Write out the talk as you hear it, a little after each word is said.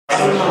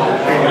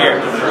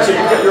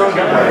Plenty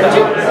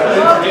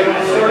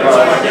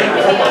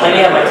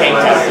of my tank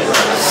test is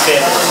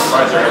been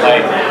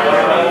like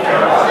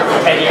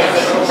 10 years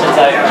since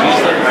I've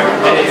used it,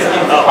 and it's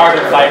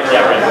carbon fiber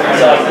everything.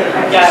 So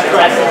yeah,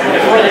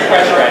 before this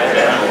pressure right is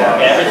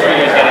every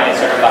 3 years getting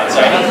it certified. So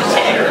I need to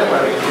tank.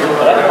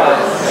 But otherwise,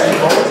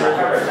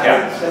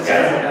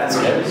 that's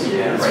good. It's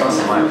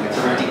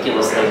a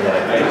ridiculous thing that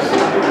I made.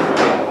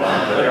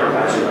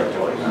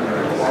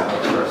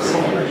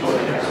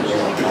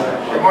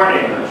 Good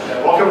morning.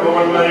 Welcome to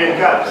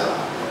 1MCups.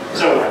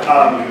 So,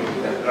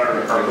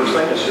 our first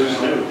thing is who's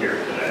new here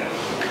today?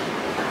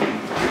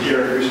 Could you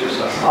introduce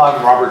yourself?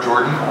 I'm Robert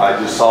Jordan. I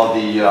just saw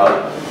the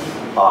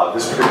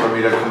this particular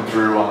meetup come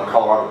through on the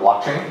Colorado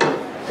blockchain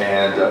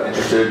and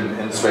interested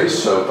in space,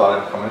 so thought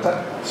I'd come in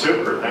time.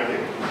 Super, thank you.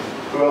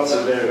 Who else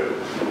is new?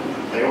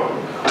 Anyone?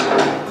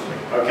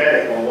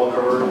 Okay, well, we'll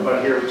cover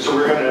everybody here. So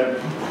we're going to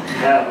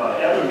have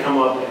Evan come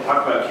up and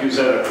talk about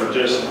QZ for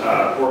just 4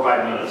 or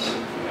 5 minutes.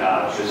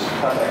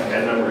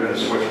 And then we're going to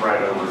switch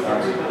right over to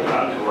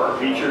our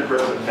featured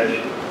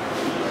presentation.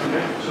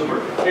 Okay, super.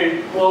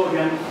 Hey, hello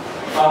again.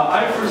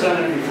 I've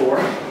presented before,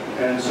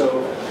 and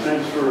so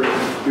thanks for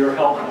your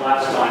help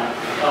last time.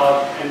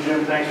 And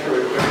Jim, thanks for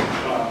a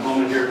quick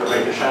moment here to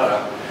make a shout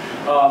out.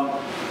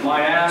 My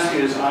ask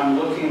is I'm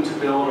looking to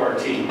build our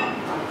team.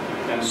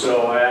 And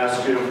so I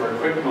asked you for a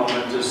quick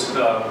moment to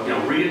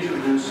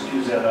reintroduce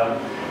QZ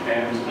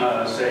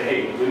and say,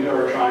 hey, we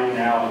are trying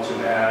now to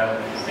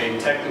add a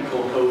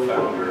technical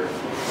co-founder,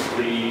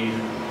 lead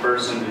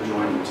person to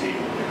join the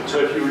team. So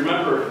if you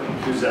remember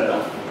QZ,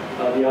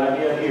 the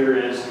idea here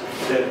is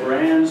that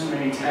brands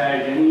may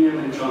tag any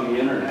image on the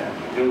internet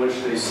in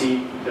which they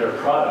see their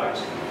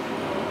product.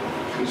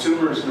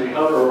 Consumers may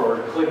hover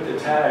or click the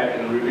tag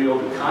and reveal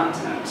the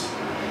content.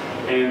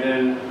 And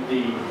then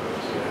the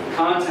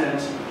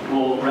content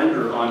will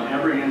render on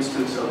every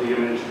instance of the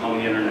image on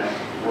the internet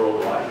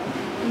worldwide.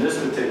 In this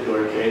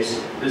particular case,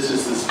 this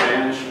is the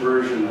Spanish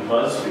version of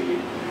BuzzFeed.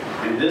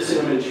 And this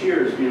image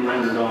here is being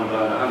rendered on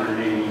about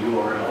 180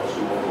 URLs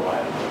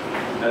worldwide.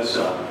 That's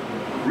a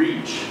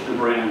reach the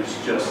brands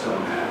just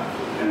don't have.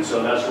 And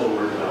so that's what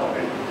we're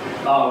developing.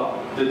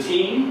 The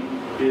team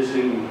is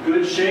in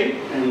good shape,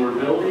 and we're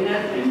building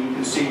it. And you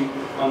can see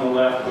on the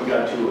left, we've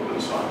got 2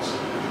 open spots.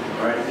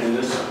 Right? In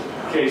this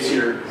case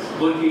here,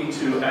 looking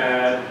to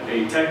add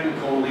a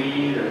technical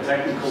lead, a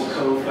technical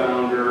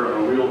co-founder,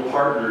 a real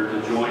partner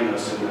to join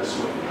us in this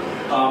one.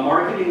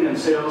 Marketing and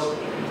sales,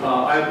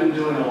 I've been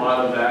doing a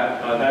lot of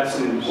that. That's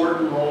an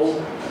important role,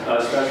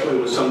 especially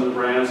with some of the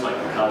brands like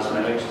the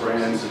cosmetics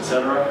brands,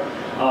 etc.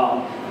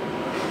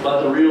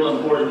 But the real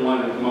important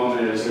one at the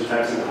moment is the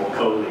technical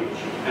co-lead.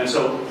 And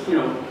so,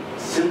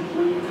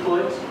 simply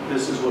put,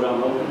 this is what I'm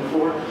looking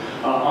for.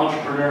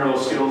 Entrepreneurial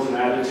skills and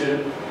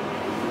attitude.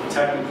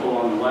 Technical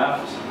on the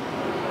left,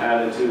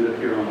 attitude up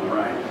here on the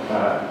right.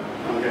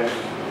 Okay,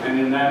 and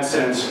in that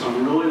sense,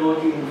 I'm really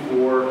looking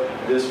for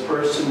this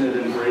person that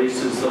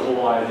embraces the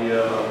whole idea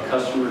of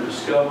customer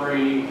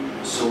discovery,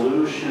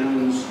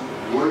 solutions,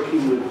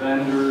 working with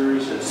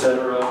vendors,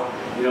 etc.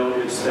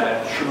 It's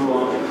that true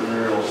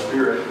entrepreneurial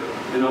spirit.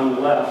 And on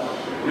the left,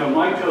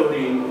 my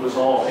coding was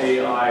all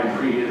AI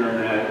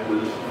pre-internet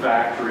with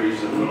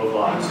factories and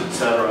robots,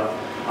 etc.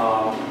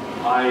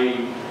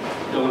 I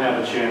don't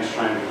have a chance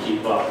trying to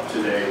keep up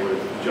today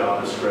with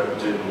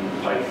JavaScript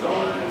and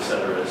Python, et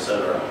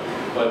cetera,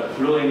 but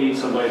really need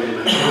somebody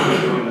to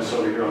doing this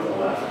over here on the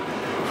left.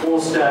 Full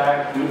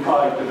stack, new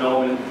product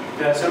development,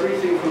 that's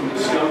everything from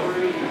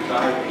discovery to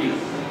IP,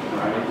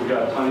 right? We've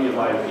got plenty of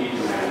IP to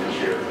manage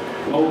here.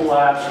 Mobile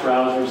apps,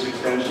 browsers,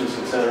 extensions,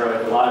 et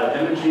cetera, a lot of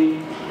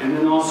imaging, and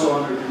then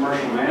also under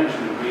commercial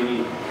management,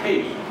 meaning,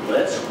 hey,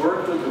 let's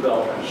work with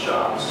development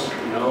shops.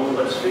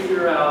 Let's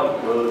figure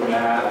out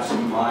roadmaps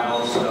and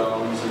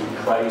milestones and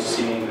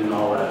pricing and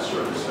all that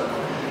sort of stuff.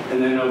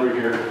 And then over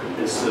here,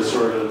 it's the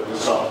sort of the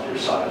softer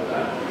side of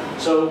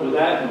that. So with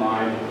that in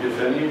mind, if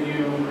any of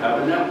you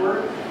have a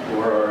network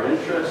or are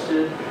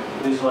interested,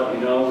 please let me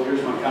know.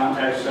 Here's my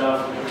contact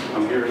stuff.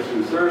 I'm here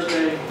through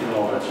Thursday and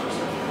all that sort of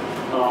stuff.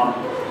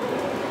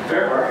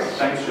 Fair? All right.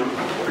 Thanks, Jim.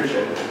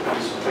 Appreciate it.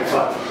 Thanks a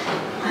lot.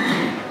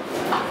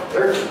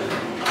 Thursday.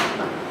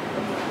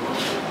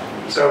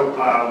 So,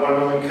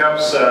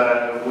 1MCups,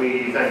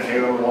 we thank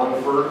Halo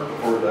Longford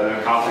for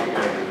the coffee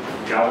and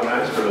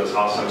Galvanize for this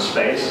awesome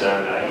space,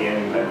 and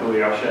Ian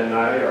Gugliasha and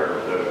I are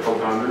the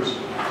co-founders.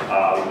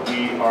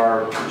 We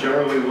are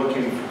generally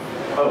looking.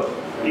 Oh,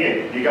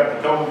 Ian, you got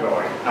the dome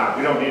going.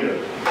 We don't need a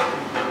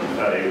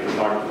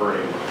photographer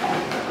anymore.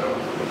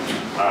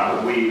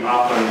 So, we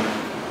often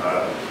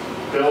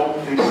build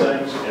these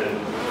things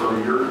for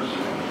yours.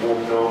 We'll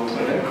film,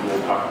 and then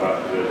we'll talk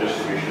about the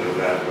distribution of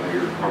that when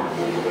you're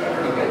comfortable with that.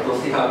 Okay,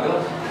 we'll see how it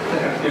goes.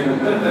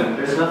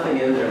 There's nothing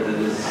in there that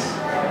is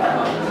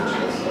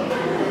confidential.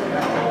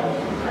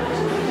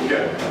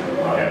 Good.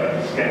 Yeah,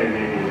 that's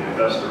Scandinavian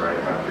investor right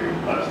after you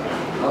last time.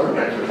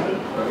 Okay.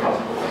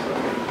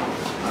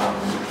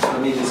 Let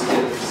me just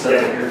get set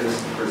up here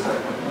just for a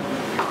second.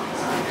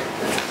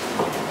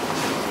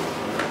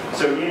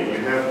 So Ian, you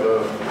have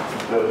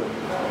the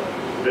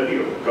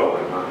video. Go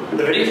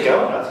The video's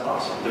going. That's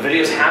awesome. The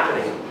video's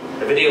happening.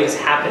 The video has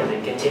happened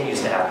and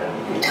continues to happen.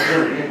 Are you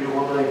going to do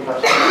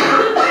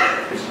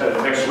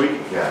 1MCups? Next week?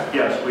 Yeah.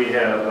 Yes, we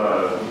have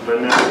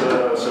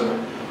Vanessa,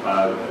 some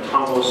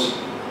Thomas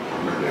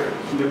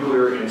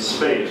Nuclear in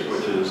Space,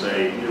 which is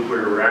a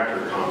nuclear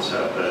reactor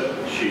concept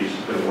that she's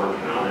been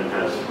working on and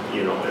has,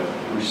 you know, a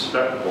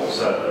respectable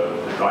set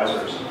of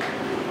advisors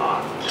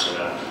on.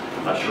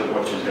 And, not sure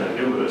what she's going to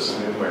do with this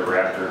nuclear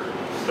reactor,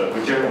 but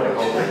we generally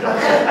hope it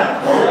does.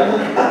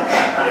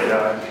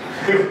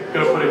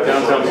 Gonna put it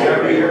downtown.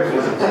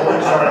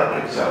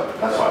 So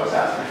that's why I was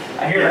asking.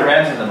 I hear the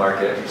rent in the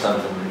market or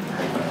something.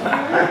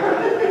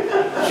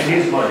 She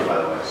needs money, by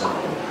the way. So.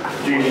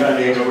 Do you need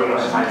anything over Yeah,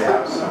 us? I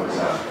was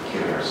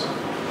giving her some.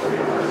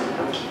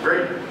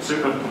 Great,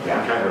 super.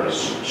 Yeah, kind of a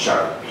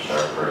sharp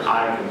person.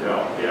 I can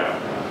tell, yeah.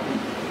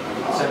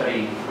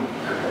 Somebody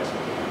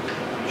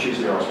She's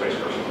the aerospace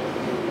person.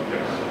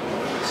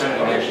 Yeah.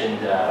 Somebody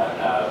mentioned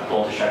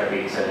Boulder Shutter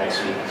Week, so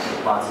next week,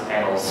 lots of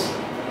panels,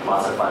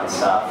 lots of fun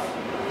stuff.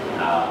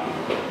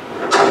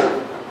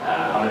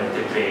 I'm going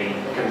to debate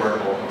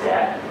convertible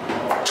debt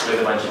with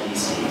a bunch of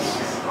VCs.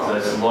 So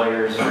it's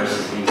lawyers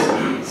versus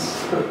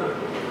VCs.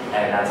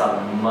 And that's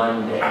on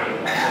Monday.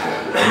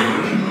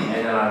 And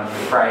then on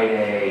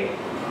Friday,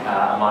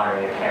 I'm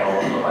monitoring a panel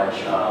of a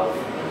bunch of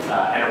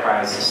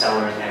enterprise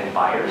sellers and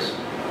buyers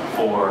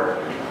for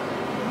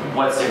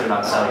what's different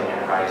about selling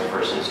enterprise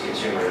versus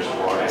consumers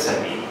or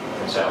SMB.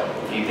 So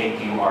if you think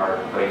you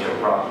are going to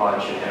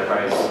launch an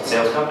enterprise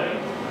sales company,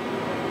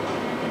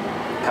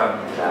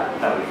 come to that.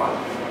 That would be fun.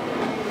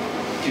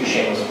 2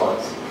 shameless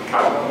plugs.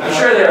 I'm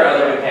sure there are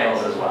other good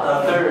panels as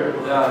well. Third,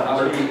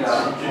 I'll be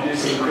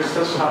introducing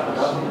Christoph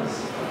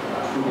Papadopoulos,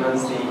 who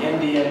runs the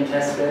MDM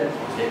testbed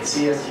at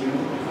CSU,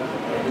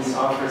 and this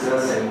offers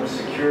us a more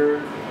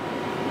secure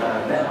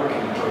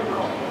networking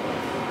protocol,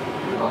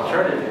 an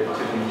alternative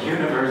to the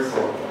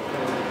universal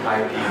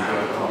IP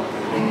protocol.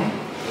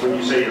 When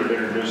you say you're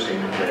introducing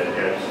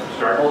at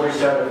start? Boulder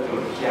Shutter,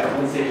 yeah,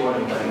 Wednesday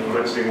morning.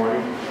 Wednesday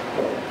morning?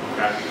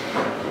 Okay.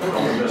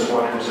 I'll miss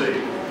 1MC.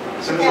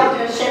 Yeah, I'll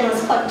do a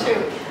shameless plug too.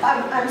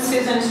 I'm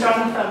Susan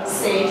Strong from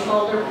Sage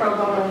Boulder Pro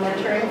Bono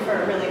Mentoring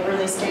for really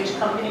early stage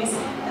companies,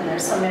 and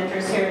there's some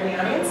mentors here in the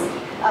audience.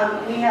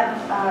 We have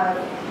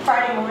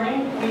Friday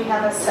morning, we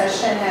have a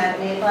session at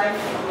Midlife,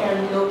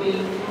 and we'll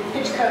be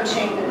pitch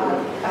coaching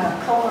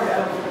a cohort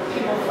of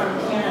people from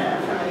Canada,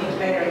 from an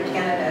incubator in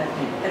Canada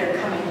that are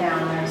coming down.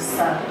 There's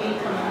 8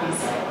 companies,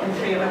 and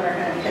 3 of them are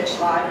going to pitch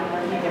live, and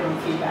we're going to give them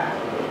feedback.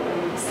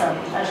 So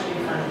that should be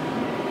fun.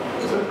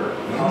 Super.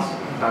 Awesome.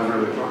 Sounds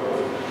really fun.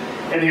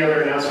 Any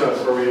other announcements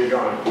before we get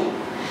going?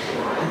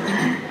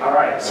 All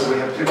right, so we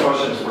have 2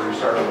 questions where you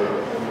start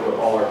with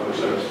all our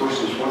presenters.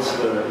 First is, what's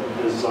the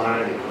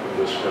design of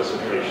this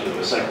presentation?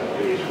 The second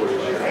piece, what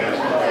is your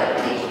answer?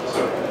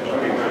 So, what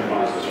are you trying to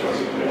use this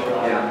presentation?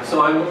 Yeah,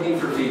 so I'm looking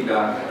for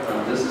feedback.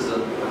 This is a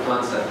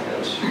concept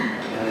pitch,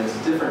 and it's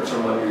different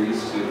from what you're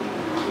used to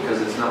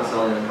because it's not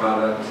selling a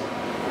product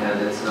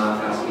and it's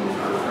not asking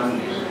for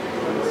funding.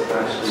 It's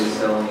actually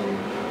selling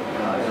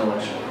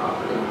intellectual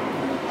property.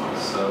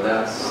 So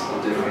that's the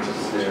difference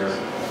there.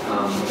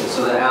 So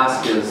the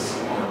ask is,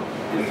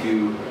 if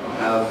you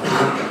have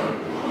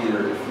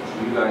either if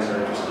you guys are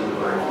interested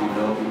or if you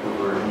know people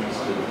who are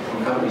interested,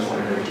 companies that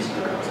are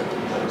interested or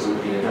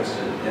would be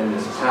interested in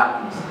this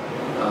patent,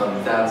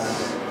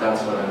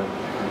 that's what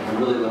I'm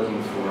really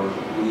looking for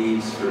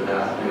leads for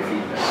that and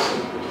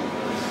feedback.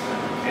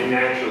 And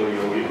naturally,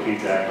 you'll get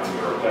feedback on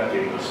your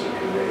effectiveness of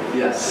conveying.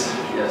 Yes,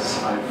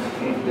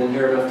 I've been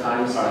here enough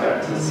times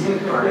to see the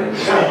part. We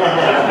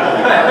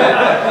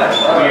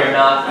are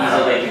not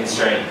easily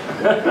constrained.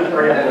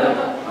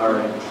 All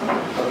right.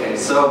 Okay,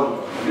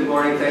 so good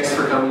morning. Thanks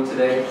for coming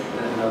today.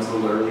 And that was a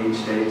little early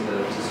each day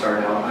to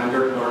start out. I'm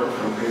Dirk Norton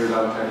from Crater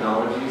Dog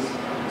Technologies.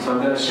 So I'm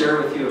going to share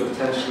with you a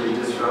potentially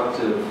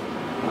disruptive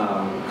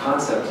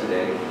concept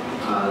today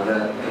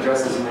that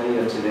addresses many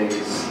of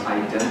today's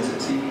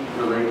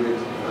identity-related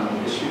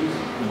issues.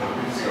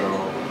 So,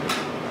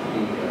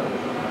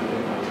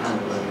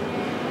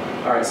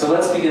 all right, so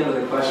let's begin with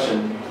a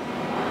question.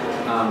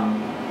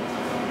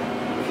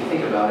 If you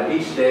think about it,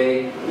 each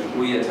day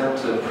we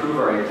attempt to prove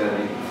our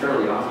identity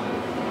fairly often.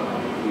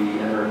 We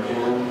enter a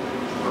PIN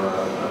or a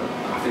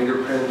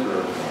fingerprint or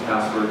a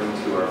password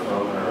into our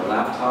phone or our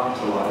laptop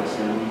to log us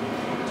in,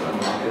 to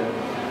unlock it.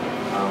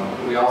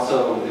 We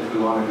also, if we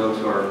want to go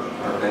to our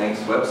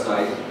bank's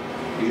website,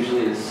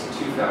 usually it's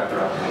 2-factor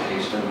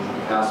authentication,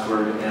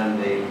 password, and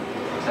they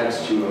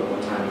text you a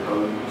one-time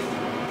code.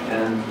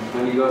 And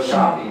when you go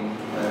shopping,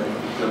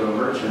 go to a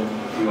merchant,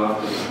 you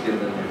often give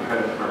them your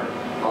credit card.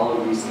 All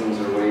of these things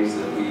are ways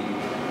that we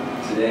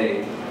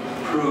today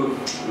prove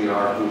we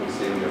are who we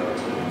say we are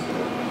to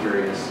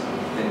various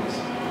things.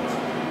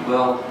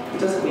 Well, it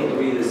doesn't need to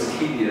be this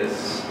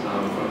tedious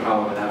or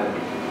problematic. I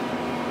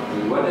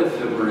mean, what if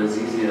it were as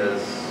easy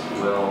as,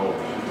 well,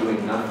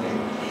 doing nothing,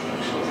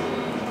 actually?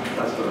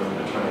 That's what I'm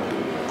going to try to do.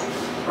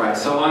 All right,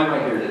 so why am I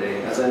here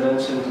today? As I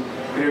mentioned,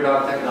 Crater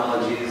Dog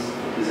Technologies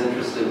is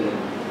interested in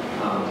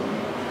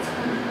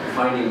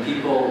finding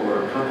people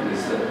or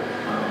companies that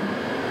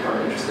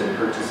are interested in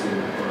purchasing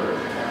or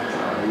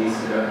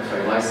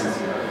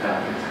licensing our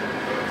patent.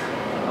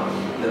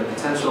 The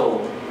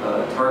potential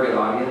target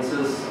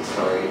audiences,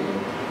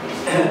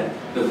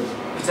 the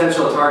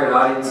potential target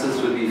audiences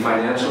would be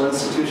financial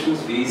institutions,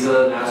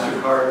 Visa,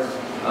 MasterCard,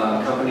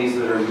 companies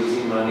that are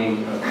losing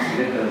money, a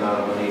significant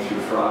amount of money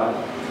through fraud.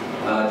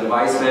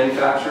 Device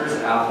manufacturers,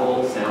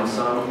 Apple,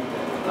 Samsung,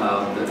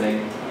 that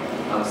make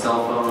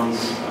cell phones,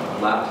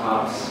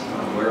 laptops,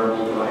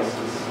 wearable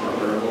devices, or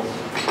wearables.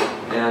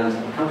 And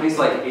companies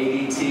like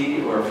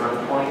ADT or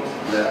FrontPoint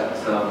that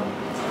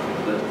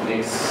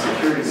makes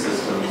security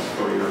systems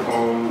for your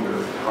home,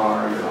 your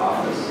car, your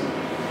office,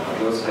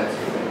 those types of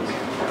things.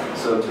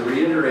 So to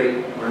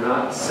reiterate, we're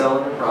not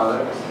selling a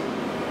product,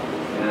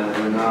 and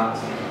we're not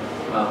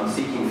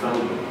seeking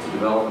funding to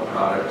develop a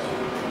product.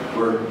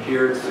 We're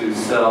here to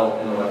sell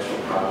intellectual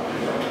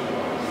property.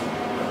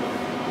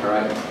 All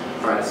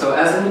right. So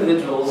as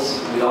individuals,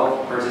 we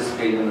all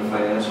participate in the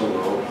financial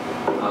world.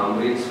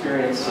 We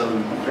experience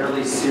some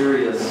fairly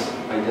serious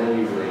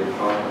identity-related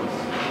problems.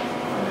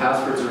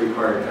 Passwords are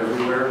required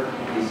everywhere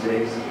these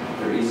days.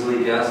 They're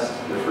easily guessed,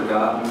 they're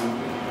forgotten,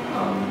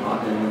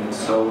 and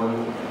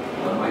stolen.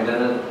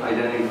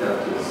 Identity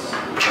theft is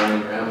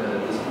running rampant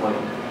at this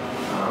point.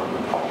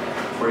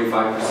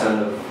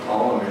 45% of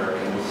all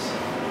Americans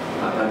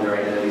had their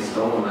identity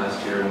stolen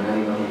last year, and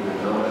many don't even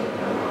know it.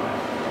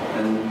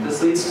 And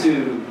this leads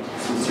to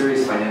some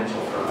serious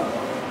financial fraud.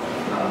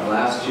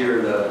 Last year,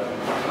 in the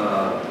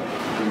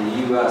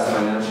U.S.,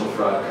 financial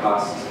fraud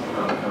cost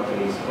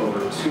companies over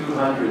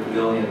 $200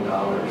 billion.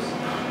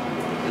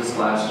 This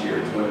last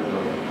year, $200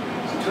 billion.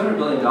 So $200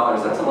 billion,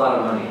 that's a lot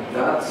of money.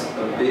 That's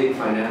a big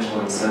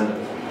financial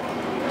incentive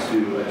to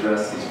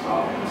address these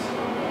problems.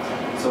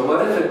 So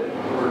what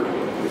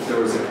if there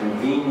was a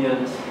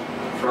convenient,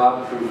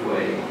 fraud-proof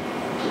way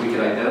that we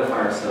could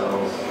identify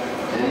ourselves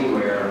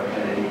anywhere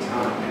at any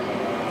time?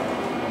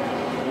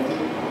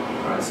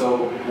 All right, so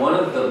one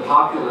of the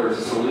popular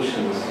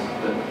solutions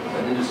that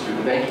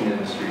the banking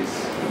industry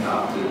has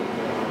adopted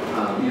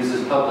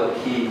uses public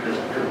key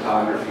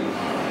cryptography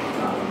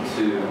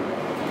to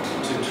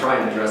try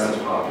and address this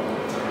problem.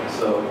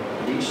 So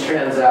each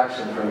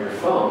transaction from your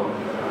phone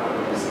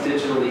is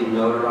digitally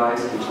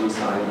notarized, digitally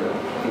signed.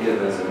 Think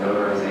of it as a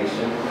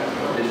notarization,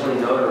 digitally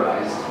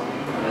notarized,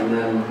 and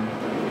then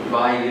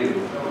by you,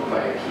 by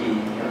a key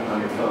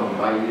on your phone,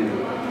 by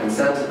you, and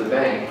sent to the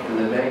bank, and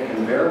the bank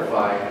can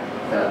verify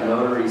that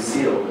notary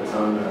seal that's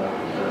on the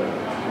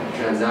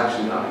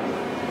transaction document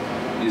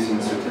using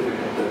the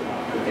certificate that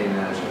they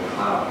manage in the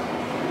cloud.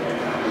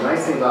 The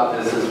nice thing about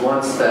this is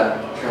once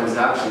that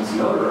transaction is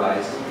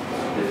notarized,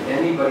 if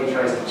anybody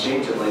tries to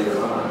change it later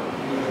on,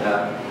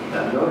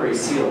 that notary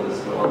seal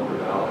is no longer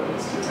valid.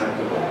 It's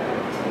detectable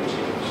if any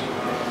change.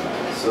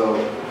 So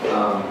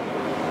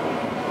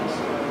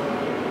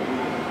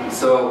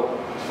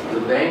the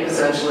bank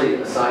essentially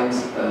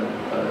assigns a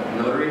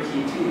notary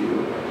key to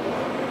you.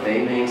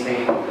 They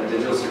maintain a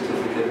digital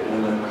certificate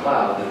in the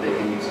cloud that they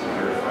can use to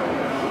verify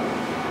that key.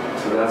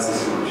 So that's the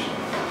solution.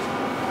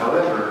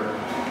 However,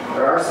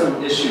 there are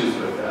some issues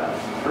with that.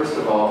 First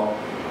of all,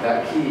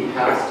 that key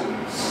has to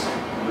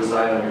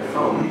reside on your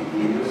phone,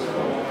 be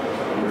useful.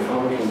 And your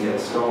phone can get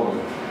stolen.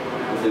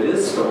 If it is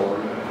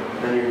stolen,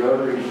 then your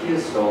notary key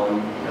is stolen,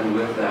 and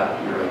with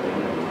that, your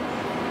identity.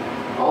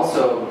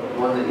 Also,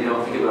 one that you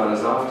don't think about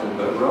as often,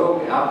 but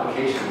rogue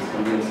applications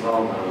can be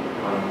installed on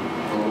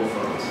mobile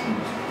phones.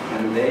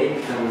 And they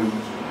can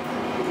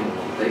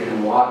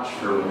watch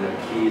for when that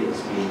key is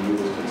being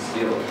used and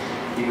steal,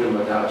 even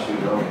without you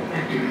knowing.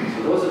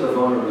 So those are the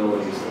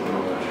vulnerabilities that we're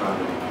going to try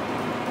to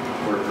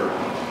work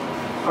around.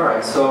 All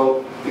right,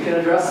 so we can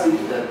address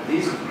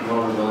these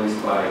vulnerabilities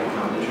by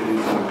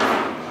introducing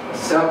a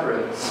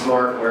separate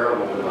smart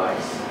wearable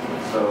device.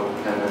 So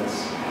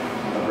pendants,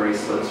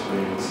 bracelets,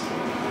 rings,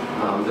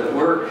 that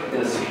work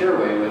in a secure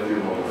way with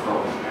your mobile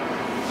phone.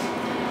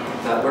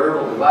 That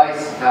wearable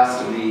device has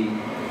to be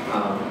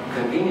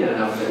convenient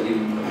enough that you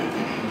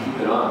keep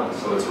it on,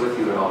 so it's with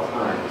you at all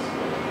times.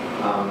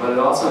 But it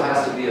also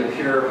has to be a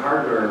pure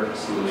hardware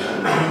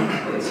solution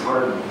that's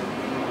hardened.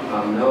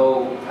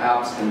 No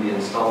apps can be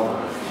installed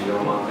on it because you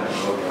don't want that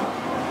rogue app.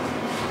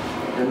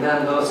 And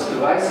then those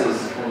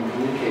devices can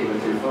communicate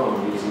with your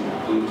phone using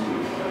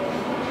Bluetooth,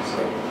 just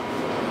like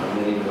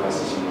many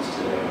devices use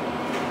today.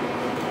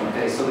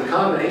 Okay, so the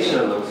combination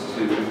of those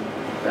two,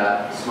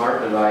 that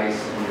smart device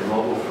and your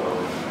mobile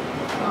phone,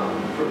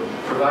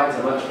 provides a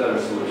much better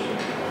solution.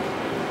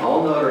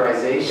 All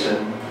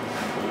notarization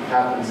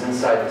happens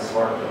inside the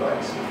smart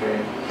device, okay?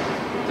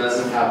 It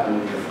doesn't happen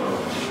with your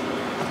phone.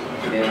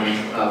 And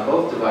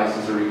both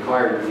devices are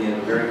required to be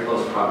in very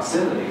close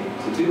proximity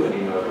to do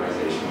any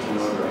notarization, to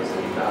notarize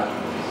any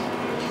documents.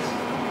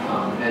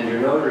 And your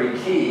notary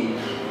key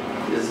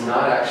is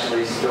not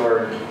actually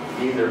stored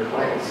either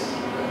place.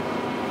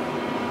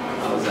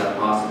 How is that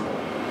possible?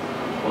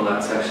 Well,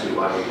 that's actually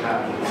why we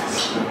patent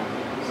this.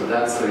 So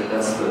that's the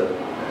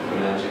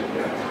magic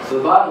there. So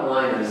the bottom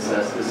line is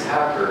that this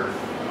hacker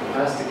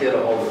has to get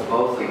a hold of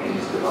both of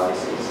these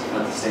devices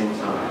at the same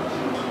time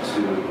to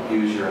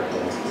use your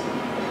identity.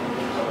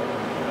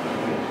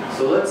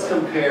 So let's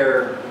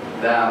compare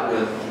that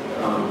with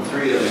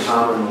 3 of the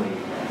commonly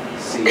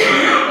seen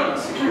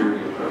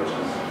security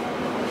approaches.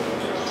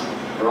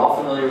 We're all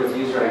familiar with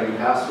user ID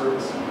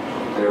passwords.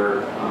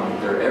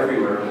 They're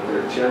everywhere, but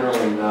they're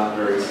generally not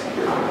very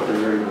secure. They're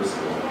very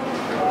risky.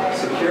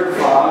 Secure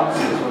fobs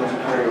is what you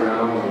carry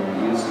around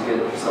and use to get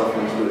yourself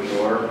into a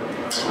door.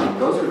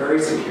 Those are very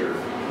secure,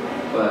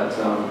 but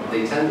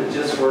they tend to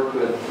just work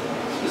with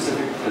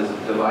specific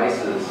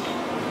devices,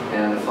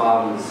 and the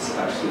fob is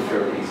actually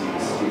fairly easy to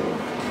steal.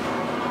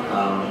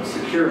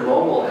 Secure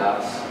mobile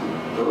apps,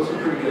 those are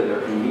pretty good.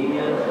 They're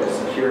convenient, they're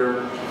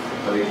secure,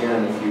 but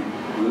again, if you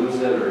lose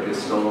it or get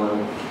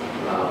stolen,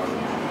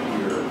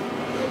 your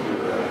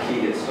key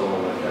gets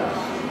stolen like that.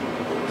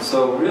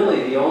 So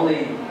really, the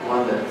only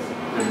one that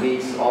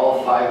meets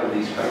all 5 of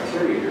these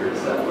criteria here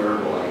is that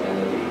wearable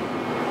identity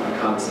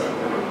concept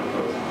that we're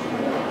proposing.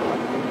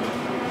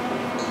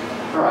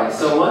 All right,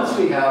 so once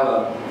we have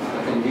a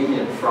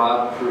convenient,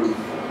 fraud-proof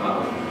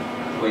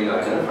way to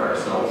identify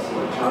ourselves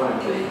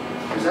electronically,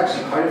 there's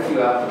actually quite a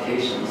few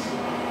applications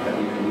that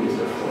you can use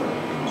it for.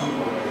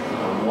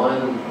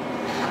 One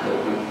that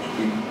would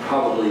be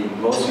probably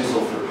most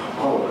useful for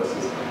all of us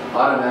is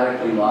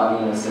automatically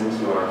logging us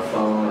into our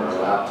phone or our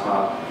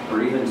laptop,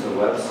 or even to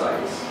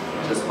websites,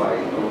 just by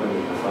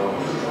opening the phone,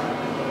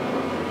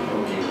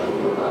 opening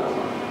the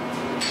laptop.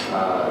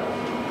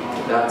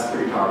 That's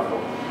pretty powerful.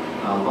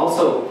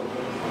 Also,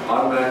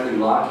 automatically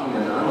locking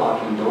and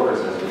unlocking doors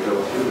as we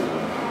go through them.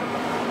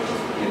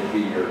 It could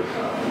be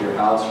your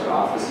house, your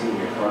office, even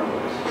your car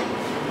doors.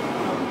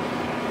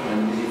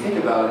 And if you think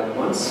about it,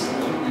 once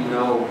you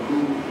know who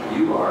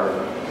you are,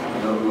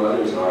 you know who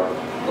others are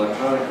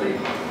electronically,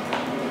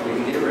 we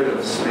can get rid of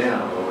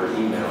spam over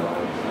email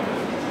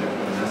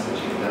and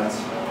messaging. That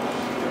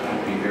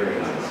would be very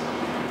nice.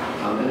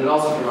 And it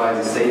also provides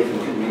a safe and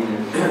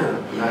convenient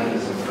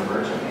mechanism for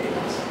merchant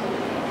payments.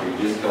 You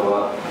just go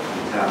up,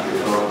 you tap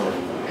your phone, and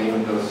the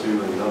payment goes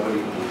through, and nobody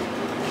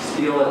can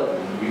steal it,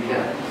 and you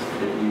can't.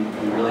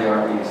 You really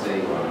are being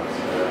safe on it.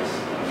 So that's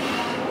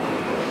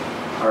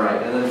all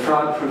right. And then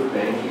fraud-proof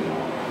banking.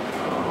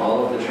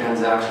 All of the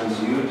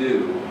transactions you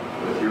do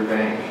with your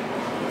bank,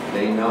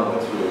 they know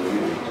it's really you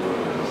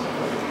doing this.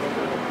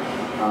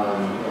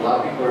 A lot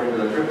of people are into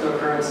the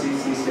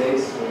cryptocurrencies these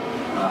days.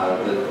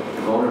 The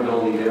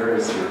vulnerability there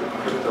is your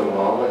crypto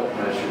wallet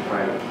has your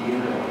private key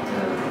in it,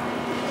 and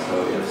so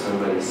if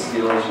somebody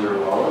steals your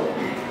wallet,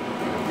 your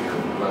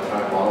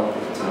electronic wallet,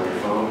 if it's on your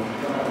phone,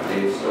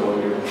 they've stolen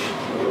your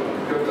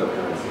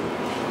cryptocurrency.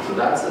 So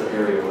that's an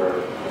area where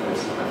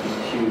there's, I think,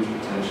 huge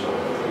potential.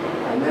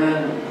 And then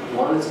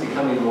one that's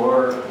becoming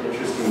more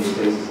interesting these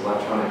days is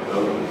electronic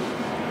voting.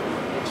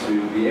 To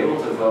be able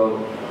to vote,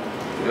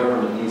 the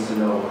government needs to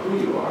know who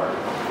you are.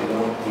 They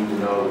don't need to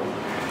know.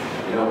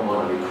 They don't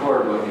want to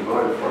record what you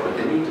voted for, but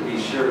they need to be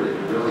sure that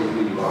you're really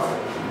who you are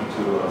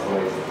to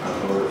avoid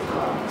voter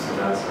fraud. So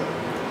that's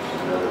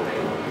another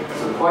thing.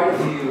 So quite a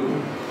few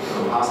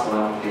possible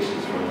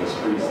applications from this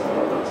pretty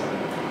simple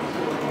concept.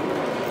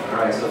 All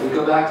right, so if we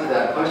go back to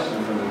that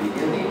question from the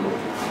beginning,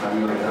 how do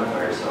you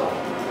identify yourself?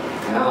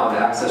 Now, to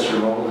access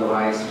your mobile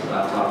device,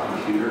 laptop,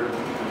 computer,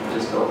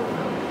 just open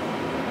them.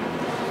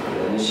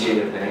 To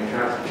initiate a bank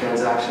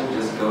transaction,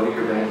 just go to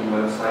your banking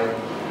website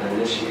and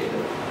initiate it. You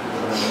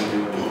don't have to do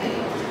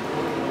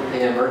anything.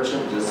 Pay a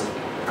merchant, just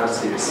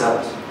press the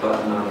accept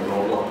button on your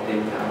mobile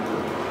payment app or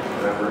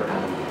whatever,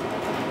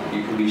 and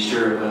you can be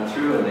sure it went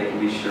through, and they can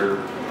be sure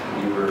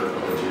you were a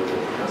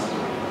legitimate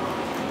customer.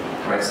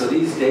 All right, so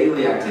these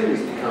daily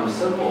activities become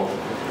simple,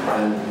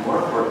 and more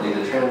importantly,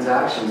 the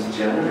transactions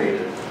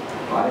generated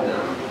by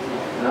them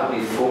cannot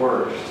be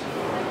forged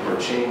or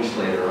changed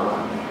later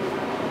on,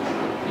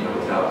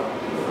 without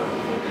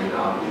being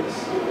obvious.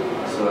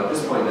 So at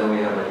this point, then we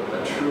have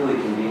a truly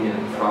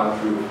convenient,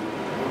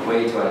 fraud-proof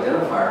way to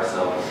identify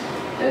ourselves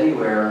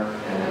anywhere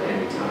and at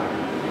any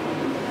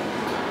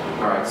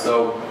time. All right,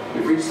 so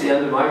we've reached the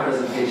end of my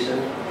presentation.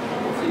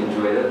 Hopefully you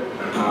enjoyed it.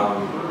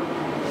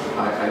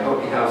 I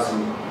hope you have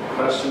some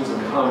questions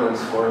and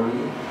comments for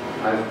me.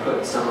 I've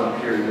put some up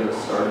here to get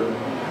us started.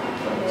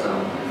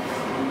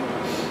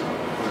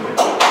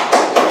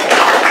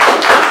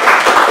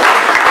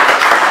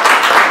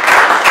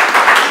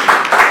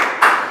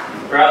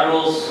 Ground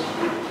rules,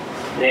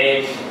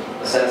 name,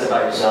 a sentence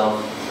about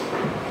yourself.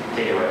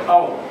 Take it away.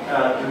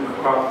 Duke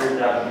Crawford,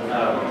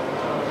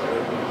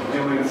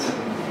 doing some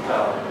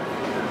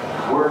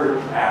word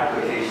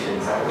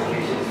applications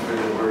for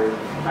the word.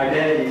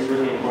 Identity is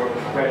really important.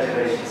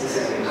 Congratulations, this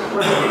is a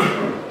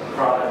great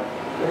product.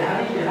 But how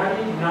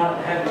do you not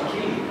have the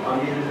key on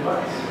either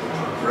device?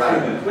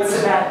 Right.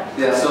 What's that?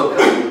 Yeah. So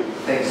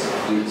thanks,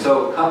 dude.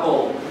 So a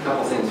couple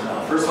things.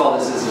 First of all,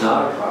 this is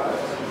not a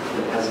product.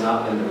 It has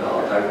not been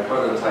developed. I've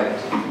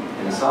prototyped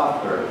in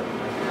software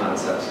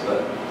concepts,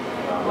 but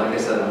like I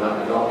said, I'm not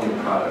developing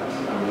a product.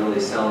 I'm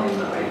really selling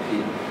the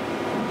IP.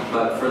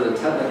 But for the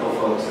technical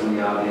folks in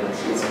the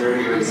audience, it's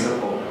very, very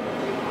simple.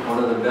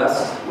 One of the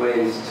best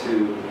ways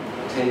to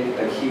take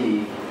a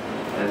key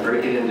and break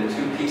break it into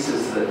two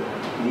pieces that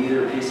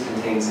neither piece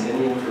contains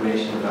any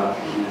information about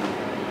the key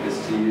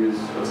is to use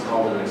what's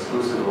called an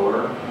exclusive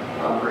OR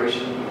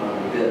operation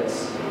on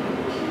bits in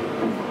the key.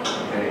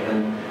 Okay,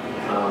 and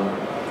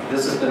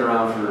this has been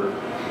around for,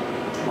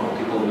 well,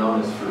 people have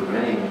known this for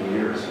many, many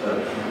years, but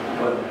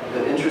what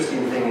the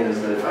interesting thing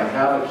is that if I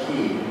have a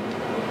key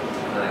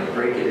and I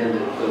break it into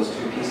those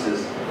two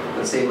pieces,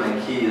 let's say my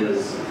key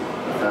is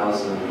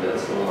 1,000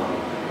 bits long.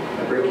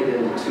 I break it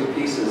into two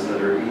pieces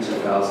that are each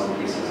 1,000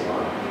 pieces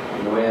long.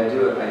 And the way I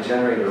do it, I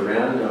generate a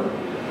random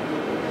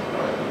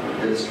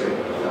bit string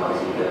of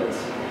 1,000 bits.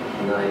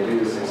 And then I do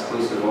this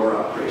exclusive OR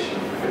operation to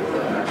get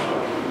the actual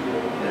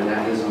key. And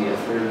that gives me a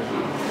third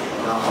key.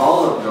 Now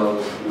all of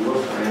those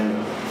look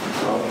random.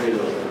 All three of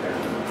those are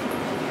random.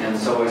 And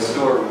so I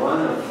store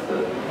one of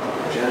the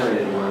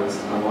generated ones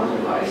on one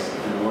device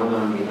and one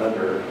on the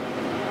other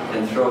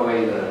and throw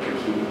away the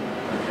key.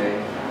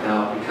 Okay?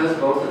 Now, because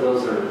both of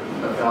those are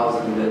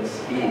 1,000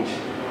 bits each,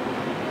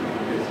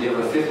 you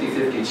have a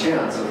 50-50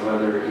 chance of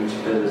whether each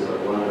bit is a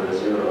 1 or a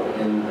 0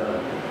 in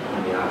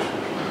the actual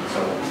key. So,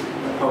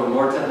 probably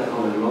more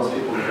technical than most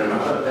people care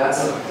about.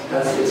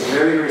 It's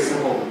very, very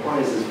simple. The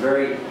point is, it's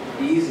very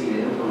easy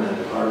to implement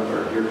in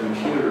hardware. Your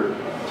computer,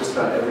 just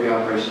about every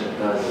operation it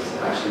does is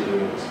actually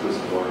doing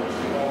exclusive OR.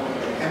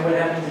 And what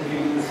happens if you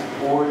use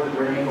or the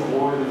ring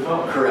or the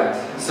phone?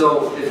 Correct.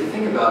 So, if you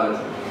think about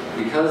it,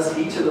 because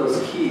each of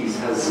those keys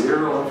has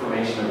zero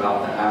information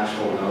about the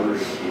actual notary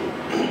key,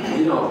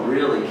 you don't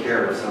really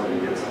care if somebody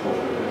gets a hold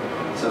of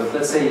it. So if,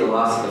 let's say you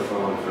lost the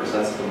phone first,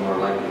 that's the more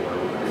likely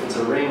one. If it's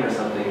a ring or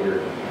something, you're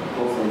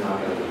hopefully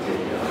not going to take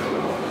it out at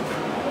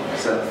all.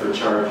 Except for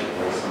charging,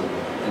 there's some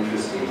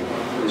interesting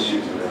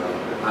issues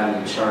around how do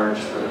you charge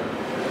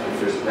if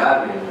there's a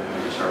battery in there, how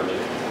do you charge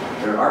it?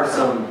 There are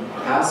some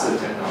passive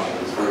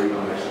technologies where you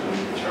don't actually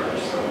need to charge,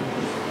 so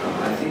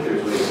I think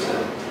there's ways to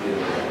get it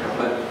there.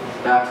 But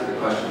back to the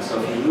question.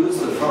 So if you lose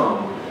the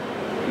phone,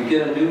 you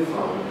get a new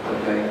phone,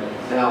 okay?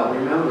 Now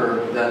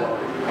remember that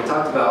I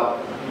talked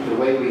about the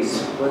way we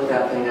split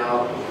that thing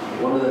out.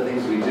 One of the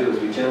things we do is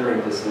we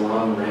generate this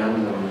long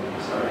random,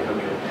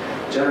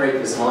 generate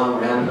this long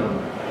random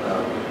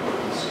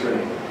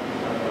string.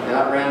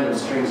 That random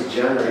string is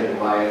generated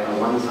by a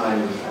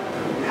one-time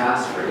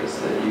passphrase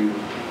that you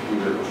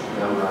either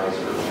memorize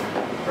or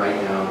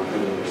write down and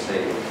put in your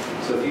save.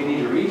 So if you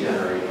need to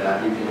regenerate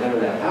that, you can enter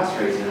that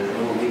passphrase in and it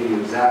will give you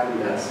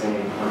exactly that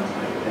same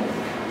one-time thing.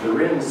 The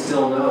ring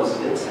still knows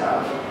its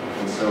half,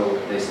 and so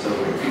they still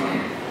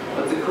ring.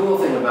 But the cool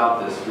thing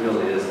about this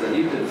really is that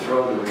you could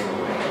throw the ring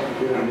away,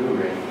 get a new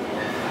ring,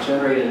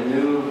 generate a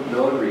new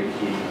notary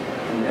key,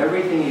 and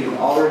everything you've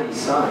already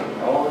signed,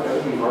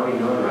 everything you've already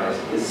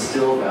notarized is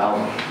still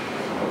valid.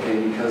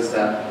 Okay, because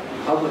that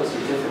public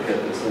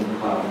certificate that's in the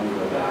cloud, let me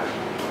go back.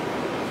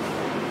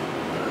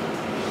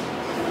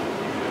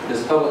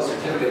 This public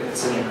certificate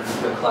that's in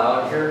the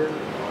cloud here,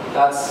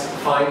 that's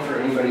fine for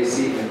anybody to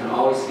see. It can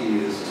always be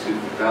used to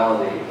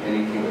validate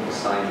anything that was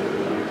signed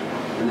earlier.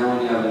 And then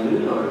when you have a new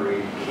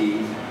notary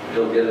key,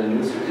 you'll get a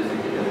new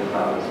certificate in the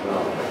cloud as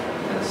well.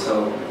 And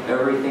so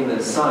everything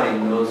that's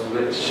signed knows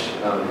which,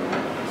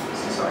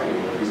 sorry,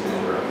 please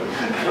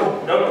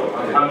interrupt. No.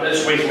 Okay. I'm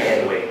just raising my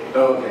hand to wait.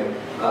 Oh, okay.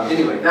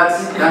 Anyway,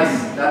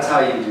 that's how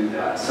you do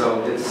that.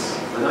 So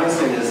the nice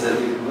thing is that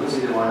you can lose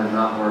either one and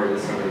not worry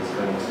that somebody's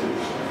going to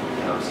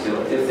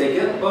steal it. If they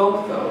get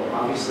both, though,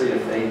 obviously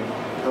if they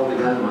held a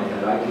gun in my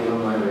head, I'd give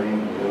them my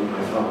ring, give them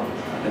my phone,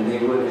 and they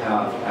would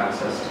have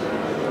access to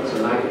it. So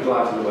then I could go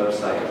out to the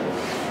website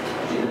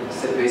and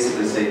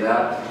basically say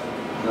that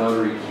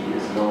notary key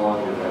is no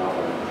longer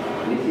valid.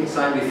 Anything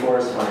signed before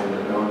is fine,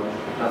 but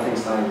nothing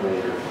signed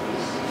later is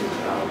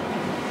valid.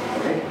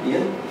 Okay,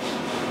 Ian?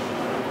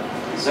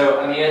 So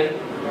I'm Ian.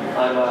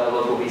 I'm a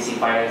local VC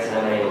finance and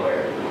M&A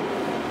lawyer.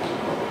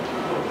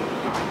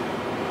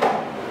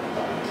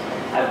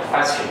 I have a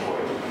question for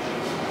you.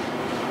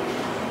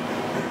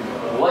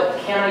 What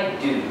can I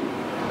do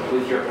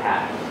with your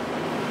patent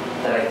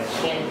that I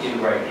can't do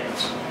right now?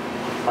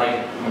 Like,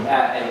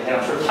 and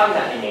I'm sort of talking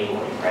about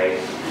enabling, right?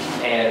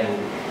 And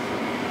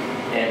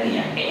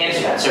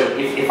answer that. So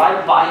if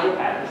I buy your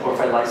patent or if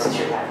I license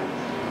your patent,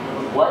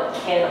 what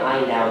can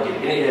I now do?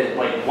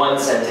 Like one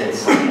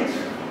sentence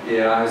answer.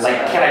 Yeah.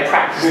 Like, can I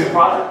practice the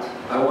product?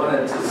 I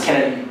wanted to. Can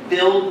I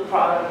build the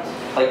product?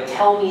 Like,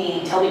 tell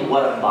me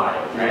what I'm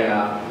buying, right?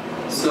 Yeah.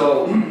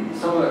 So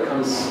some of it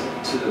comes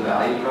to the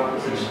value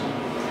proposition.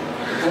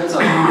 It depends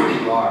on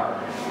who you are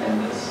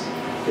in this.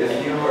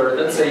 If you were,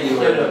 let's say you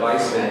were a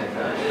device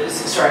manufacturer.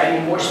 Sorry, I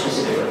mean more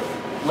specifically.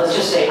 Let's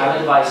just say I'm a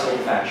device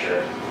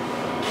manufacturer.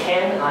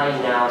 Can I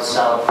now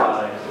sell a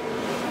product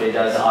that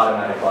does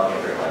automatic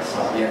login requests?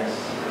 Yes.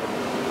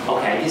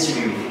 Okay, I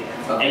disagree with you.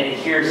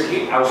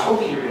 And I was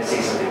hoping you were going to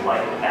say something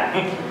like that.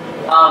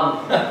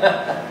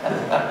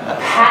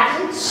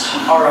 Patents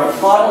are a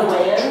plot of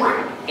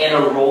land and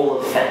a roll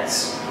of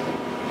fence.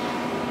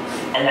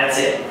 And that's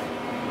it.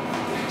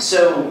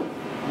 So,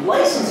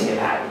 licensing a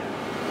patent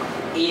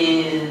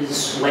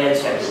is land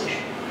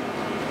speculation.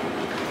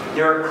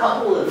 There are a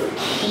couple of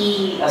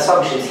key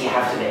assumptions you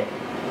have to make.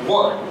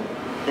 One,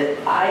 that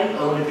I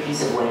own a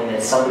piece of land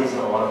that somebody's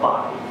going to want to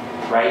buy,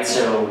 right?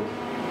 So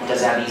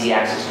does it have easy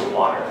access to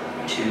water,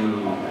 to,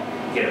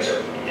 you know,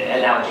 so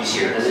analogies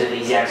here, does it have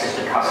easy access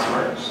to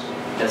customers?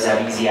 Does it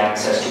have easy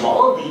access to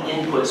all of the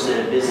inputs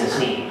that a business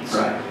needs?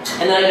 Right.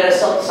 And then I got to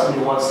sell to somebody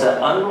who wants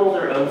to unroll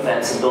their own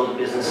fence and build a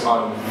business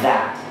on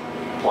that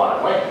plot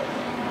of land.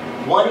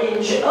 1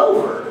 inch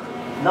over,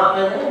 not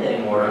my land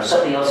anymore, or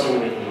somebody else can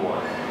make me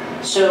one.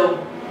 So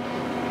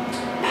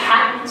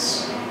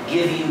patents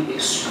give you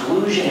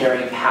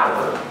exclusionary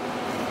power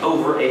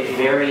over a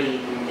very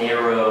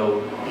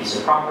narrow piece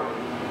of property.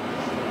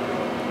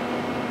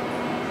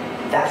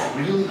 That's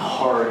really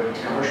hard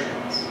to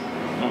commercialize.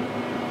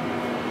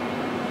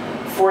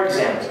 For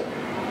example,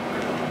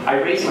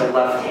 I raised my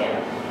left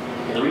hand,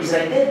 and the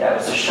reason I did that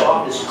was to show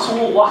off this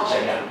cool watch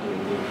I got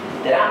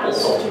that Apple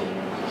sold me.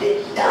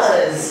 It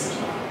does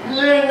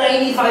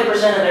 95%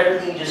 of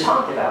everything you just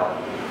talked about.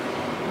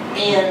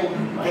 And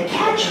the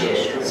catch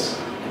is,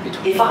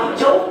 if I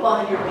don't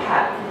buy your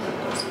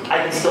patent, I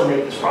can still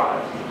make this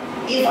product.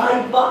 If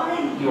I buy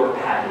your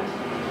patent,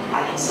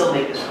 I can still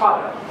make this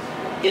product.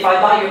 If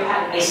I buy your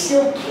patent, I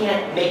still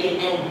can't make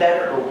it any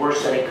better or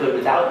worse than I could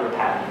without your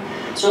patent.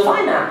 So if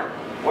I'm Apple,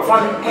 or if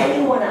I'm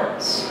anyone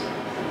else,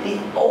 the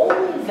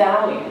only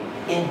value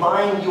in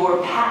buying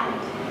your patent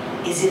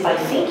is if I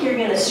think you're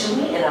going to sue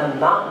me and I'm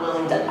not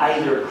willing to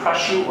either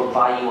crush you or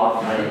buy you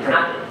off my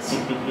patents,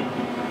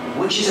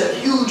 which is a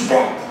huge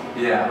bet,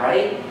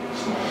 right?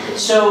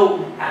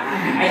 So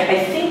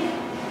I think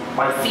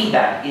my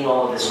feedback in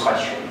all of this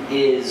question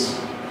is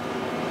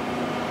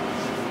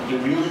you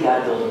really got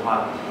to build a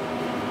product,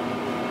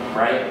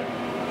 right?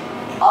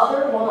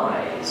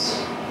 Otherwise,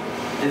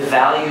 the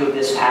value of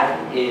this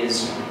patent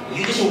is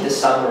you just need to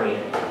submarine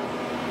it.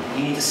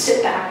 You need to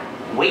sit back,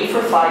 wait for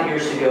 5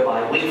 years to go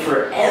by, wait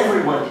for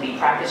everyone to be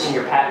practicing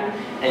your patent,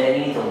 and then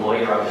you need to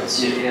lawyer up and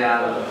sue.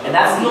 Yeah. And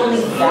that's the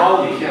only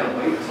value. You can't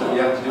wait until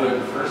you have to do it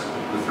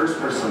the first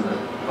person that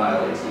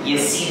violates it. You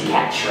see the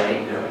catch,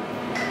 right?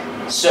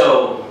 Yeah.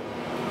 So,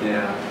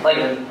 Yeah. like,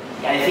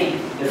 I think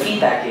the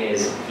feedback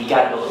is you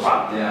got to build a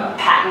product. Yeah.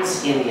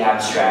 Patents in the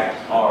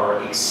abstract are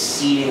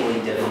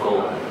exceedingly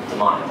difficult to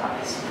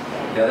monetize.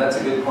 Yeah, that's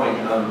a good point.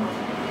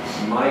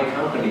 My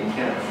company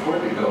can't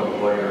afford to go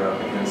lawyer up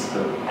against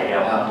the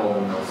Apple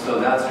and those, so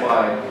that's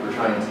why we're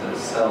trying to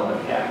sell it.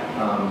 Yeah.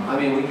 I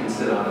mean, we can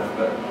sit on it,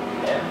 but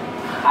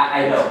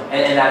I know,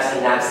 and that's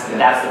the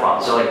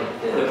problem. So like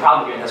the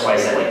problem here, and that's why I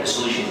said like the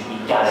solution, you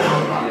got to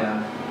build a product.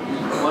 yeah.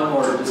 One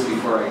more just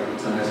before I get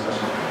to the next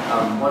question.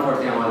 One more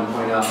thing I wanted to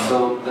point out.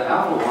 So the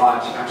Apple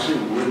Watch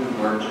actually wouldn't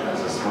work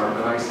as a smart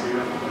device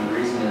here, and the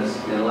reason is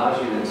it allows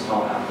you to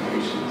install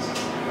applications.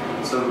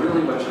 So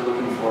really what you're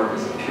looking for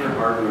is a pure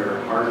hardware,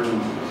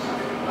 hardened,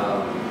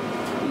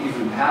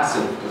 even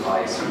passive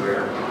device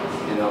where,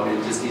 you know,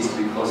 it just needs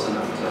to be close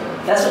enough to...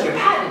 That's what your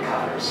patent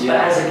covers. Yeah.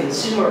 But as a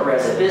consumer or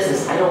as a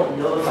business, I don't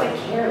know if I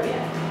care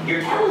yet.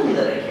 You're telling me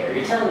that I care.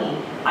 You're telling me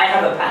I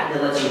have a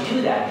patent that lets you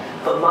do that.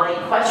 But my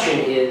question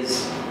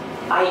is,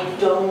 I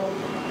don't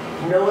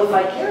know if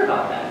I care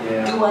about that.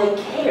 Yeah. Do I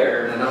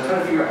care? And I'm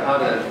trying to figure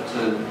out how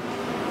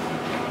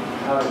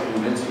to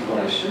convince people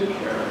they should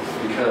care,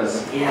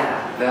 because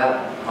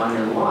that on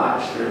your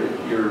watch,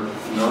 your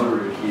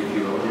notary key, if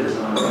you will, is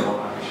on your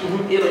watch.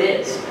 It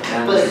is.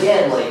 And but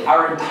again, like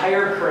our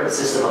entire current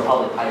system of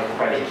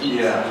public-private keys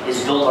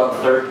is built on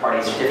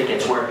third-party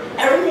certificates where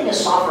everything is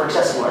software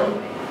accessible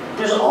anyway.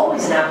 There's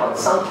always an app on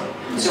something.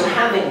 So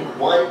having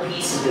one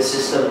piece of the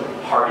system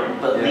hardened,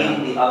 but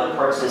leaving the other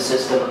parts of the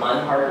system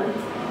unhardened,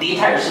 the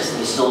entire system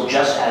is still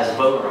just as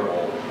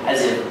vulnerable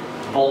as if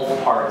both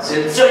parts.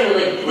 So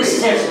anyway, like, this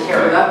is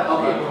esoteric.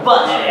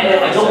 But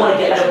and I don't want to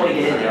get in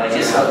there. Like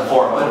this is the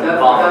form. But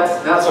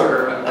that's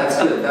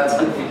good. That's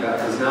good feedback,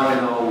 because now I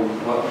know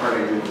what part I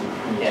did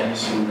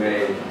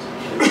convey.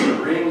 The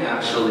ring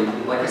actually,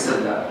 like I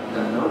said, that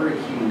notary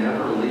key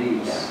never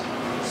leaves.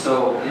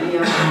 So any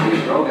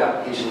application, rogue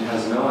application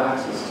has no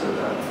access to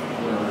that.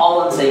 You know.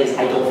 All I'm saying is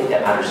I don't think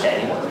that matters to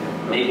anyone.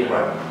 Maybe I'm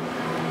wrong.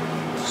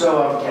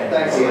 So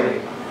thanks,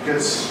 Ian.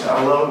 Because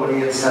I love when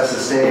Ian sets the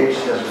stage,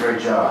 he does a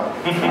great job.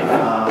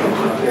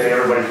 Getting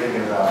everybody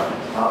thinking about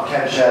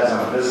Ken Shaz,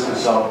 I'm a business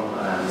consultant,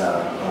 and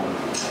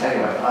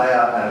anyway,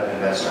 I'm an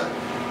investor.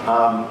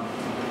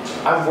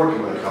 I'm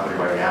working with a company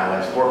right now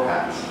that has 4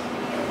 patents.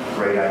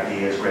 Great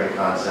ideas, great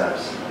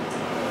concepts,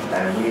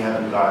 and we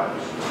haven't got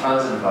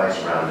tons of advice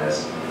around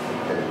this. You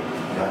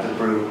have to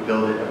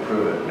build it and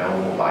prove it. No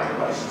one will buy your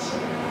license.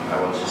 I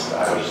will just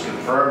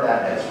confirm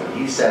that as what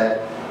he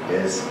said.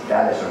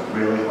 That is a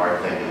really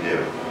hard thing to do.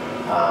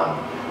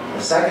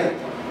 The second,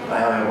 I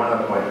have one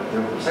other point.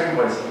 The second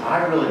point is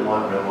I really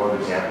want real world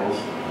examples.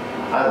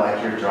 I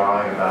like your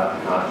drawing about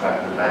the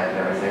contract with the bank and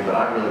everything, but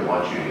I really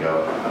want you to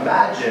go.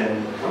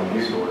 Imagine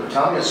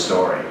telling a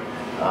story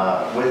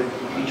with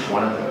each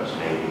one of those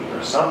maybe,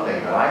 or something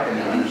that I can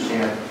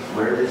understand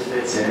where this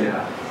fits in.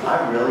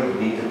 I really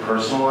need to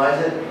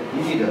personalize it.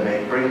 You need to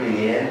bring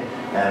me in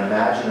and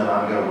imagine that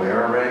I'm going to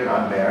wear a ring.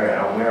 I'm married.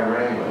 I don't wear a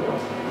ring.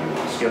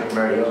 Skip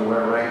married, he doesn't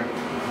wear a ring.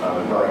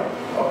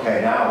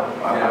 okay, now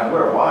I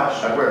wear a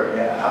watch, I wear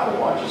Apple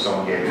Watch if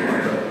someone gave me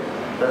one. But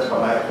that's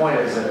what my point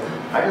is, that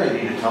I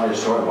really need to tell me the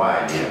story why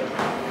I need it.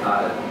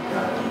 Got it.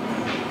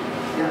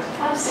 Yes.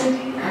 I'm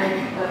Cindy.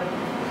 I'm a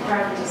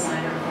graphic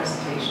designer and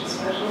presentation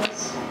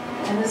specialist.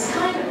 And this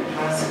kind of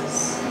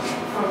addresses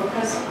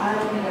I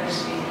don't think I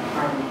speak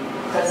from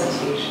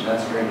presentation.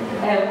 That's great.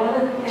 And one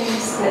of the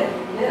things that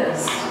you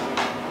missed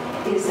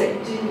is that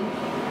you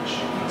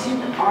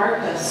didn't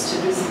arc us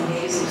to this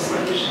amazing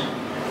solution.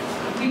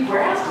 We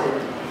grasped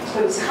it,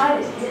 but it was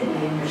kind of hidden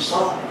in your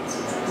slides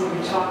when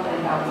you're talking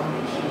about one of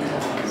the key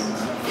elements.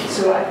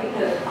 So I think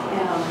that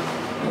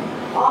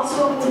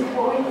also the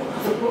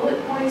bullet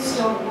points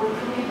don't work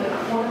for me, but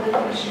one of the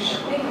things you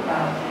should think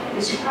about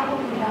is you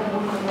probably have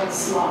more than one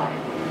slide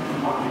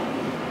in mind.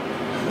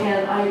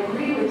 And I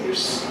agree with your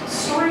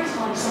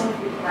storytelling. Some of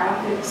your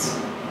graphics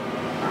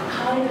are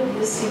kind of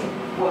missing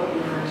what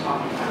you were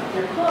talking about.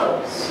 They're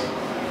close,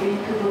 but you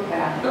could look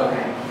back.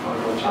 Okay.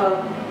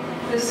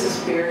 This is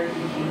very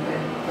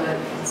unique, but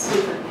it's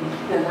different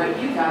than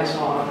what you guys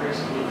will offer as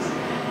geeks.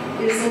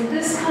 Is in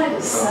this kind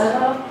of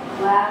setup,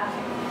 black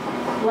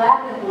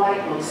and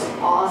white looks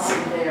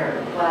awesome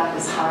there. Black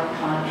is high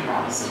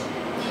contrast.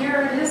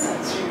 Here it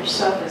isn't, so your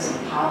stuff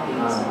isn't popping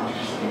as much.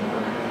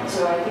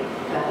 So I think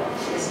that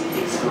is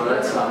unique. So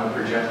that's on the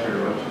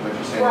projector, what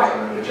you're saying right. is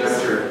on the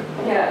projector.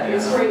 Yeah,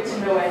 it's great to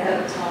know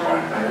ahead of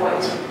time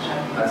what to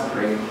project. That's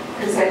great.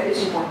 Because that gives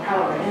you more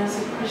power. And as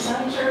a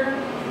presenter,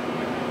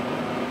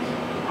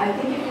 I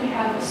think if you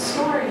have a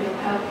story,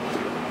 you'll have,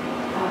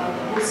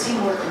 we'll see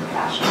more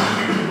compassion.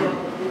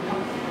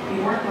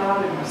 You weren't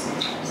loud enough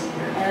sometimes, and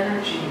your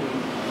energy will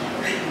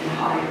be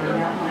higher,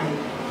 and that might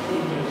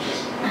engage us.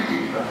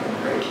 Okay,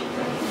 great.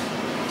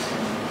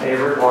 Hey,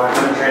 Rick,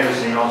 I'm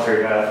transitioning also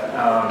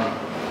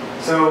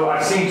so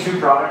I've seen two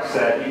products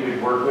that you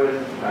could work with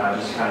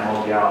just to kind of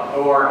help you out.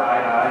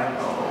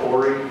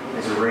 Ori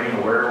is a ring,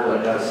 a wearable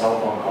that does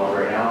cell phone calls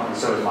right now, and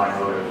so is my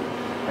Motive.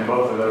 And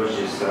both of those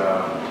just,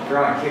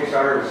 they're on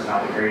Kickstarter, which is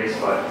not the greatest,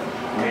 but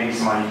maybe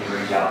somebody you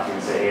can reach out to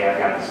and say, hey, I've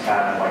got this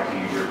cat, I'd like to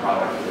use your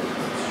product for this.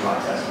 Do you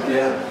want to test it?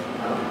 Yeah.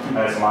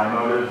 That's my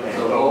Motive. And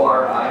so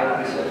ORI,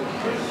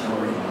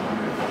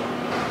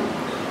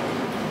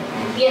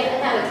 Yeah,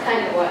 and that was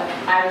kind of what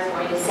I was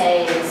going to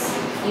say is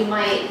you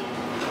might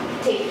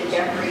take the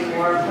Jeffrey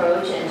Moore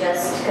approach and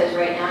just because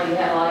right now you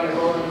have all your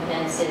rolling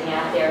pins sitting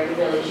out there, you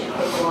really should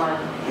pick one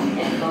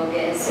and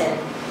focus and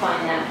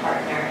find that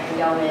partner and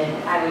go in.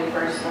 I would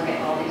first look at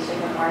all these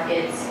different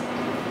markets,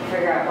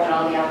 figure out what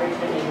all the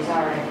opportunities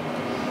are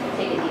and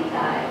take a deep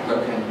dive.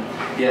 Okay.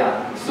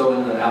 Yeah. So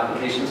in the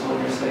applications, what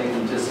you're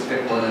saying, just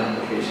pick one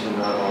application,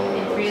 not all of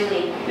those.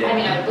 Really, yeah. I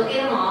mean, I would look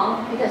at them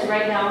all because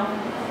right now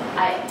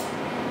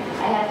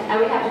I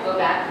would have to go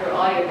back through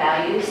all your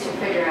values to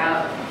figure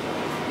out,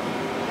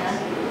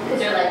 because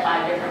there are like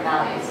 5 different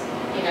values,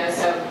 you know,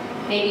 so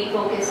maybe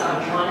focus on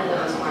one of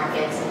those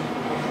markets and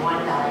one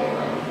value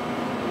and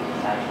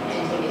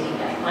take a deep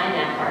dive, find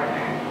that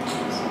partner.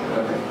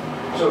 Okay.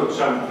 So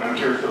I'm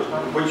curious,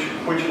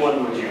 which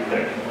one would you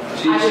pick?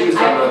 She was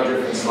on a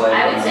different slide.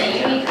 I would say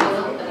you need to go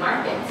look at the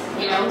markets,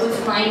 you know, who's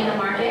playing the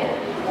market,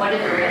 what are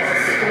the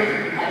risks, who are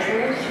the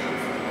competitors,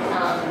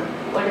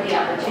 what are the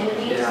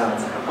opportunities?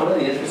 Yeah, one of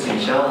the interesting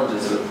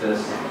challenges with this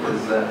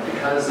is that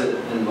because it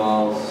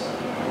involves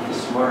the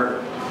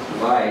smart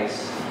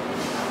device,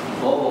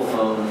 mobile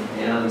phone,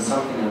 and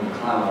something in the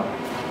cloud,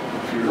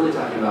 you're really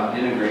talking about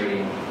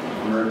integrating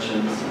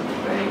merchants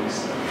and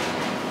banks,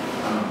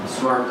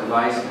 smart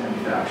device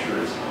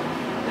manufacturers.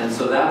 And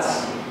so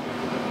that's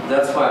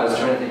why I was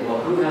trying to think,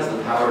 well, who has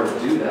the power to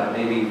do that?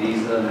 Maybe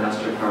Visa,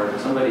 MasterCard,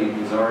 somebody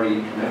who's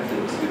already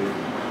connected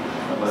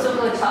to. So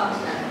go talk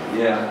to them.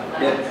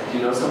 Yeah. Do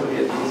you know somebody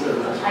at Visa or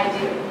MasterCard? I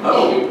do.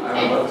 Oh, I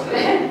would love to.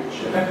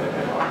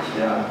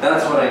 Yeah,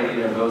 that's what I need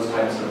are those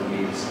types of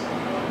needs.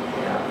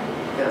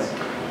 Yeah.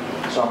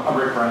 Yes. So I'm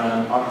Rick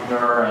Brennan,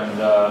 entrepreneur,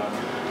 and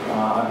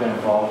I've been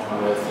involved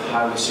with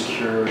highly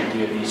secure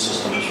DoD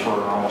systems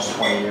for almost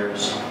 20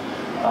 years.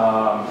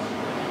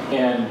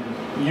 And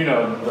you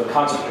know, the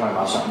concept you're talking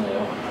about something new.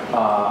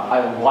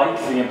 I like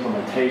the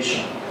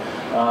implementation.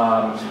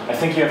 I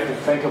think you have to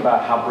think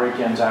about how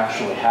break-ins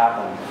actually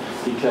happen,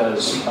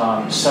 because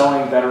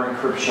selling better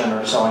encryption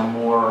or selling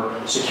more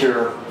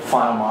secure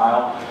final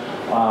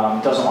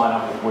mile doesn't line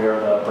up with where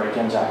the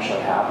break-ins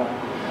actually happen.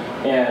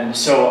 And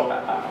so,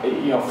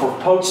 you know, for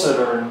folks that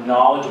are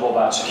knowledgeable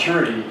about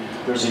security,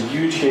 there's a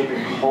huge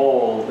gaping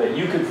hole that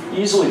you could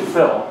easily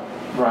fill,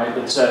 right?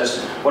 That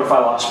says, what if I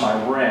lost my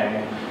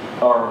ring?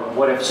 Or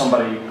what if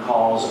somebody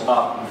calls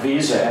up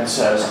Visa and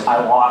says,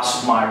 I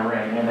lost my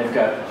ring, and they've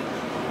got,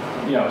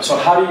 you know, so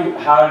how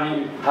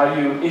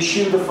do you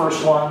issue the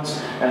first ones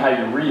and how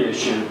you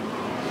reissue?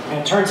 And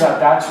it turns out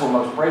that's where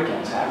most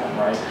break-ins happen,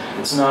 right?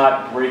 It's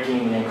not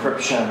breaking the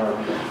encryption or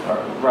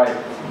right.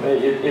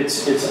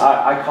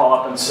 I call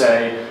up and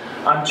say,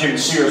 I'm Jim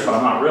Sears, but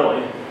I'm not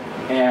really.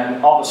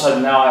 And all of a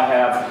sudden now I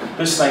have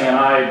this thing, and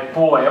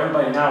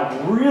everybody now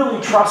really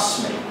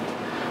trusts me,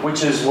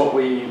 which is what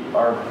we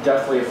are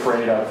deathly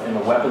afraid of in the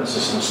weapon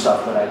system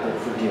stuff that I did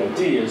for DoD,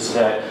 is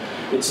that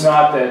it's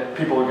not that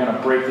people are going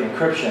to break the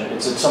encryption,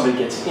 it's that somebody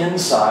gets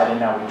inside and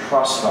now we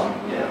trust them,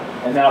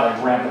 and now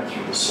they ramp it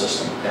through the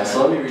system. Yeah,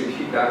 so let me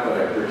repeat back what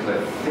I heard,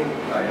 because I think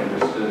I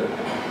understood it.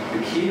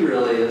 The key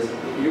really is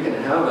you can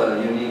have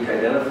a unique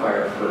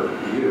identifier for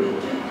you,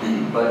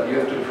 but you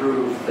have to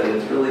prove that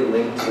it's really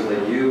linked to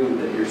the you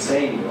that you're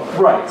saying you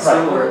are. Right,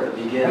 somewhere at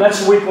the beginning. And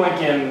that's a weak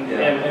link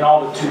in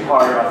all the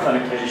two-part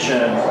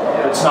authentication.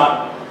 It's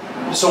not.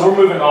 So we're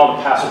moving all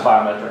the passive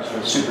biometrics for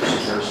the super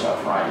secure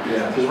stuff, right?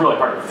 Yeah. It's really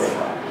hard to fake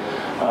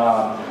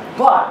that.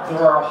 But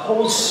there are a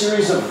whole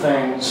series of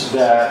things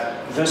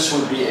that this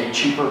would be a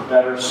cheaper,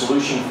 better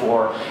solution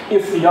for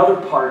if the other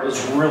part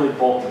is really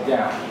bolted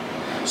down.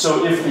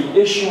 So if the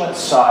issuance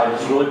side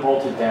is really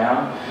bolted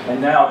down, and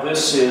now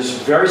this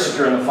is very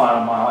secure in the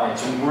final mile, and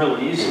it's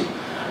really easy,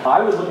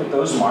 I would look at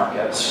those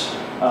markets.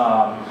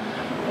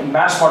 And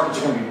mass markets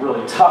are going to be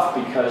really tough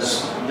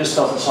because this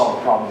doesn't solve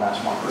the problem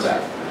mass markets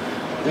have.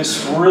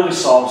 This really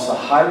solves the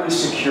highly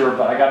secure,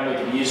 but I got to make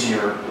it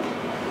easier,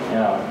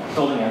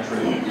 building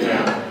entry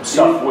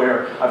stuff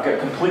where I've got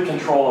complete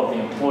control of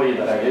the employee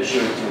that I issue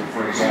it to,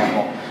 for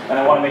example, and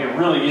I want to make it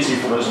really easy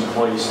for those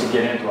employees to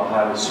get into a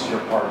highly secure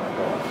part of the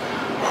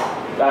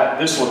building.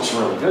 This looks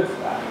really good for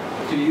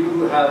that. Do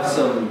you have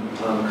some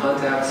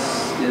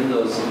contacts in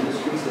those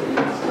industries that you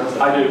discussed?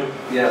 I do.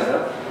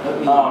 Yeah. Let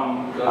me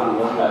go to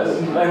one of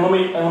those.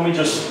 Let me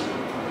just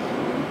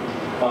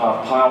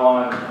pile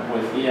on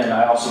with Ian.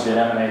 I also did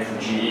M&A for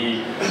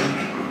GE.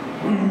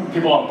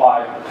 People don't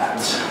buy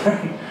patents.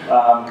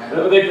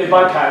 They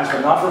buy patents,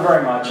 but not for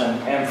very much,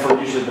 and for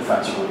usually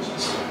defensive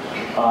reasons.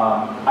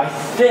 I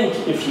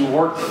think if you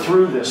worked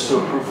through this to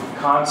a proof of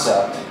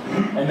concept,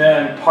 and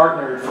then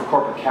partnered for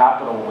corporate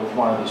capital with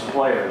one of these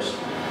players,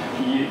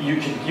 you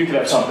could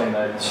have something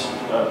that's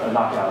a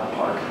knockout out of the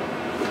park.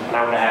 And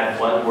I'm going to add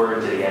one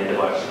word to the end of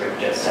what Rick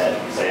just said,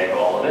 because I echo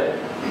all of it.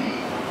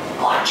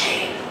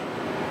 Blockchain.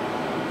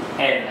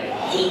 And I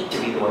hate to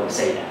be the one to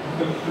say that.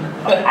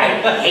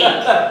 I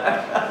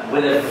hate,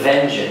 with a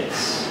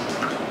vengeance,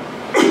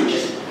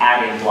 just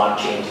adding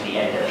blockchain to the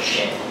end of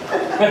shit.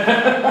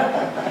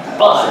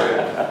 But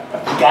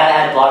you gotta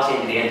add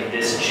blockchain to the end of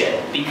this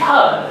shit,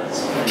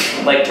 because,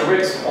 like to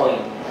Rick's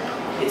point,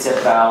 it's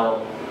about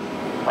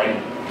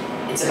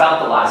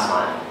the last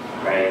mile,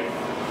 right?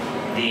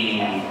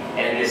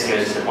 And this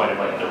goes to the point of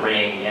like the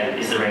ring, and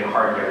is the ring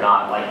hardened or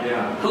not? Like,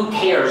 who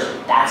cares?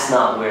 That's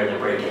not where the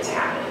break-ins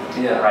happen.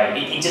 Right?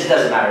 It just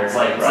doesn't matter. It's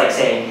like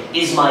saying,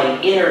 is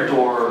my inner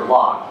door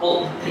locked?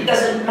 Well, it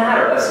doesn't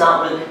matter. That's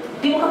not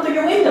what people come through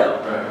your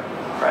window.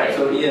 Right?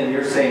 So Ian,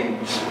 you're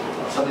saying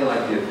something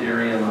like the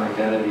Ethereum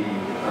identity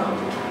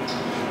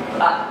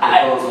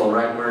proposal,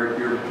 right? Where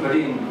you're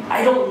putting.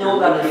 I don't know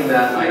about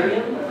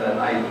Ethereum.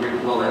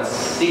 Well,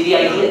 that's the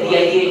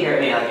idea here. I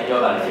mean, I know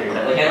about Ethereum,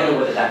 but like I don't know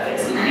whether that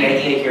fits. The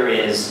idea here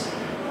is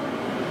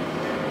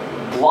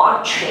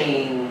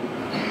blockchain.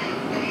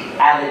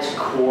 At its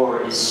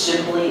core is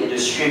simply a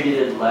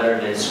distributed ledger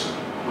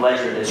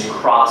that's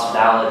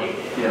cross-validated.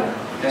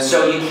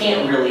 So you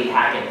can't really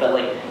hack it, but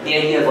like the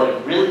idea of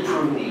like really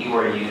proving that you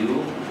are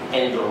you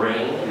and the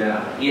ring.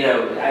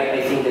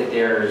 I think that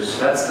there's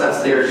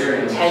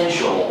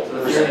potential.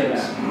 So the thing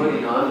is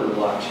putting onto the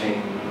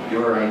blockchain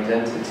your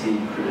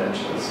identity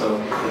credentials. So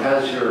it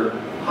has your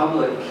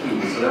public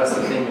key. So that's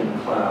the thing in the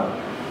cloud,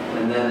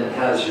 and then it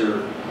has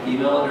your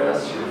email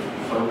address, your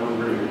phone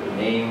number, your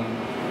name.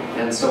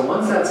 And so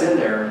once that's in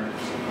there,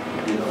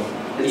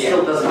 it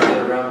still doesn't get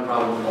around the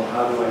problem. Well,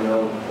 how do I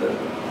know that,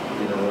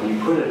 when you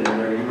put it in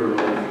there, you were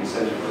really who you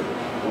said you were.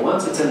 But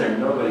once it's in there,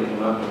 nobody can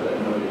muck with it,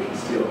 nobody can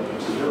steal it,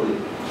 which is really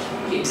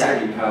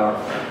exactly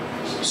powerful.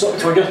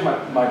 So I guess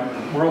my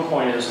real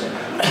point is,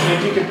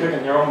 if you can pick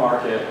a narrow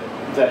market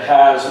that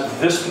has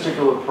this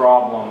particular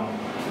problem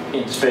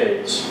in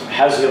spades,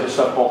 has the other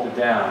stuff bolted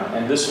down,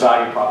 and this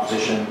value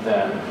proposition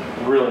then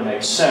really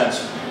makes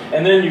sense.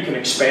 And then you can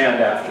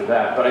expand after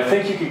that. But I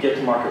think you could get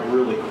to market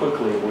really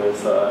quickly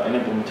with an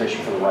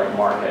implementation for the right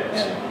market.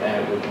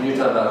 And it would. You're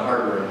talking about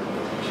hardware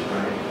implementation,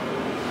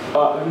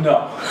 right?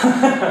 No.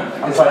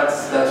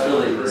 that's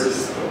really, this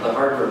is, the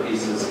hardware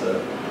piece is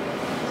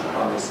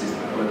obviously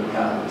where the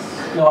path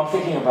is. No, I'm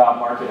thinking about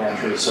market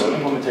entry. So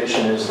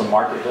implementation is the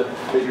market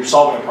that you're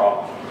solving a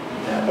problem.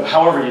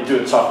 However you do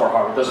it, software,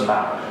 hardware, it doesn't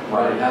matter.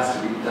 Right? It has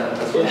to be.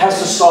 It has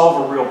to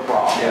solve a real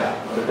problem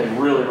that they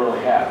really, really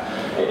have.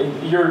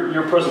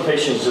 Your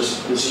presentation is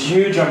just this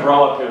huge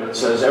umbrella here that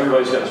says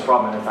everybody's got this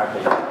problem, and in fact,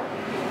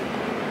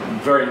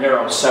 very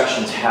narrow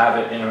sections have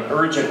it in an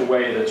urgent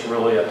way that's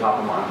really a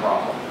top-of-mind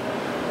problem.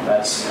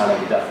 That's kind of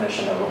the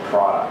definition of a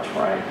product,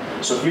 right?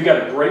 So if you've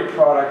got a great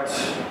product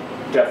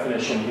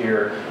definition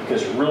here,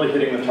 because you're really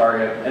hitting the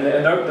target, and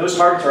those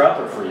targets are out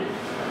there for you,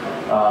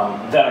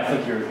 then I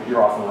think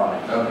you're off and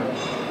running.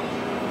 Okay.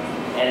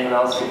 Anyone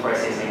else before I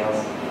say something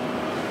else?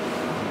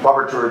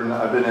 Robert Jordan,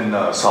 I've been in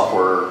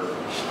software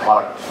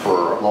product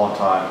for a long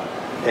time,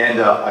 and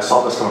I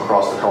saw this come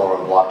across the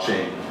Colorado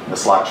blockchain, the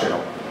Slack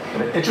channel,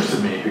 and it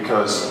interested me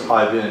because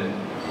I've been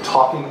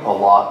talking a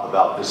lot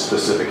about this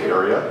specific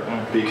area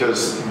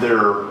because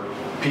there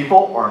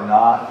People are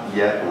not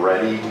yet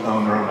ready to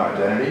own their own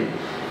identity.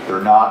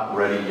 They're not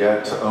ready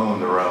yet to own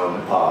their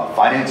own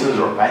finances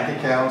or bank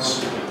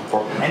accounts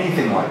or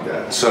anything like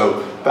that.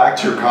 So back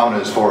to your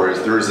comment as far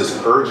as there's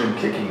this urgent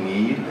kicking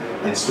need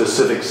in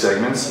specific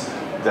segments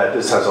that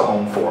this has a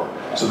home for.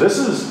 So this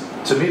is,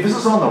 to me, this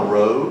is on the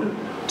road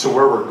to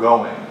where we're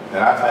going. And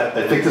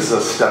I think this is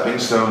a stepping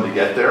stone to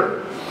get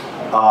there.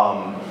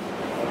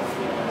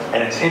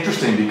 And it's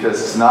interesting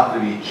because it's not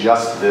going to be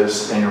just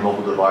this in your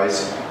mobile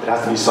device. It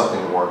has to be something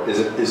more. Is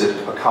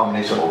it a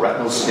combination of a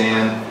retinal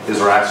scan? Is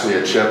there actually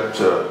a chip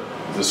to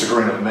the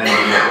chagrin of many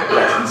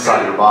that's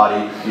inside your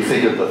body? You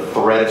think of the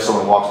threat if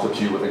someone walks up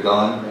to you with a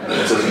gun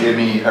and says, "Give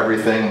me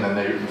everything," and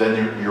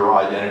then your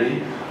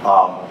identity.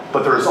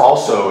 But there's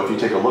also, if you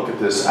take a look at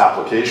this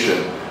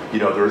application,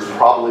 there's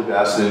probably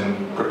best in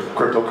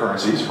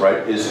cryptocurrencies,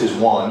 right? Is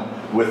one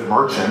with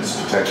merchants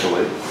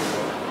potentially.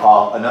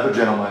 Another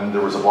gentleman,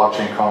 there was a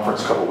blockchain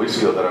conference a couple of weeks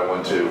ago that I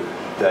went to,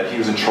 that he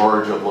was in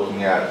charge of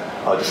looking at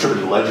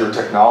distributed ledger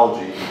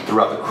technology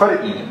throughout the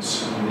credit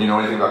unions. You know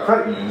anything about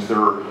credit unions,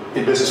 they're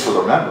in business for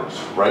their members,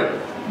 right?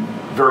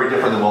 Very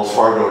different than Wells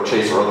Fargo or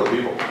Chase or other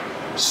people.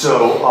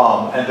 So,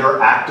 and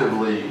they're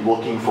actively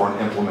looking for an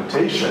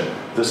implementation.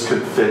 This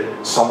could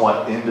fit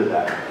somewhat into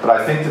that. But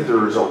I think that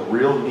there is a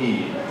real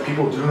need.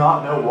 People do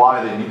not know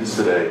why they need this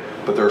today,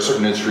 but there are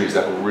certain industries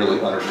that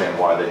really understand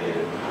why they need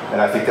it. And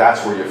I think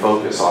that's where you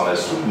focus on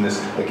this,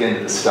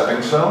 again, the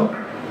stepping stone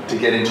to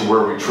get into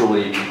where we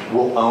truly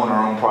will own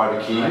our own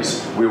private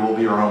keys. We will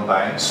be our own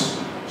banks.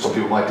 Some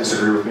people might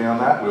disagree with me on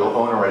that. We will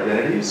own our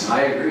identities.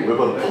 I agree. We're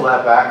able to pull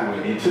that back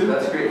when we need to.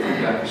 That's great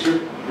feedback.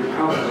 You're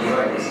probably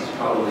right. This is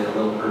probably a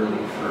little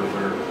early for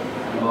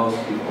where most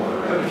people are.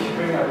 Right? But if you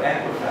bring up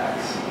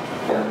Equifax,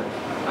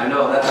 yeah, I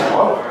know that's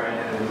all our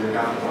identities are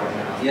compromised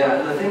now. Yeah,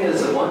 and the thing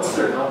is that once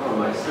they're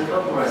compromised for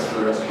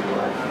the rest of your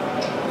life.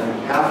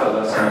 And half of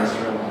us in this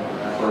room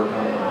were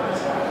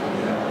compromised.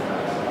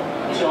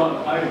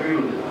 So I agree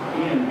with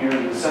Ian here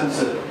in the sense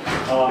that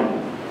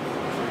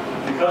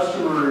the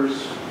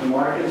customers, the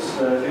markets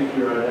that I think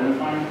you're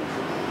identifying,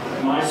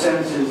 my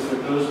sense is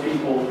that those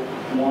people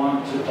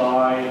want to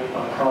buy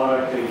a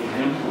product they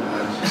can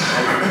implement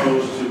as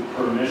opposed to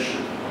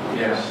permission.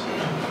 Yes.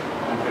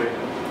 Okay.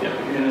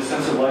 Yep. In a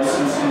sense of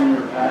licensing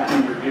or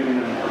patenting, you're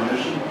giving them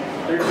permission.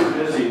 They're too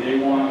busy. They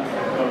want,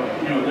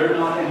 they're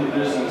not in the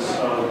business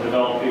of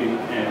developing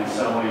and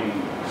selling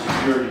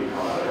security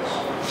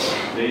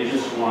products. They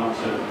just want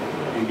to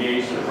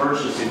engage the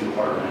purchasing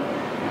department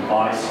and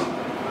buy something.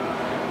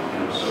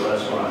 So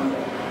that's what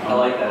I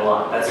like that a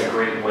lot. That's a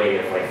great way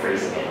of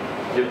phrasing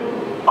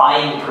it.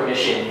 Buying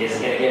permission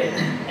is,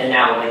 and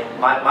now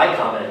my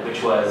comment,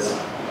 which was,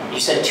 you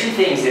said two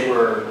things that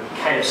were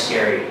kind of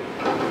scary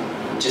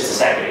just a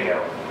second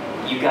ago.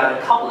 You got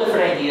a couple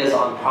different ideas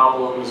on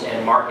problems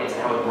and markets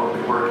and how it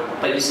would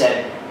work, but you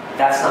said,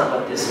 that's not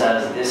what this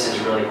does, this is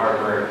really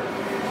hardware.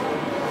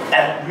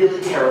 That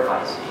really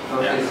terrifies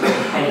me.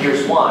 Yeah. And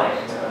here's why.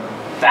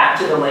 Back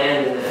to the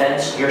land and the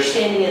fence, you're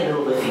standing in the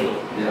middle of the field.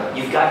 Yeah.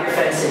 You've got your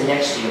fence in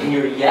next to you, and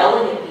you're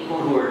yelling at people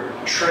who are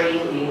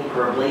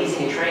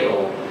blazing a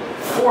trail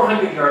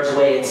 400 yards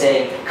away and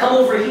saying, come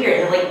over here.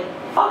 And they're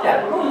like, fuck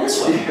that, we're going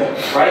this way,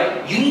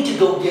 right? You need to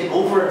go get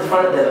over in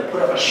front of them and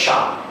put up a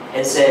shop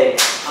and say,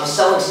 I'm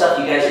selling stuff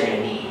you guys are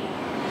gonna need.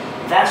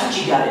 That's what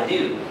you gotta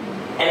do.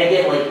 And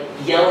again,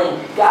 yelling,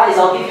 guys,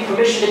 I'll give you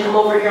permission to come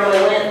over here on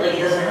my land, it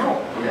doesn't help.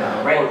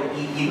 Yeah. Right?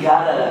 You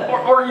gotta...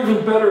 Or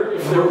even better,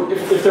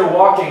 if they're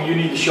walking, you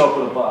need to show up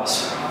with a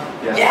bus.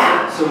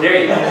 Yeah. So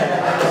there you go.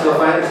 So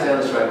if I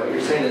understand this right, what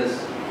you're saying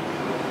is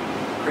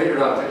Crater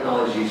Dot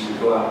Technology should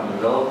go out and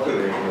develop the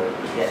radio,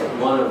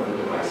 one of the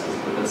devices,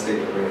 but let's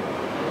take the radio.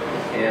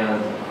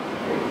 And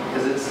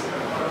because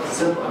it's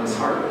simple, it's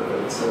hardware,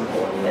 but it's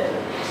simple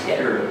and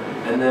secure.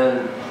 And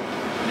then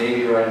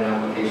maybe write an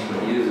application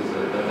that uses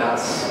it, but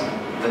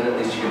then at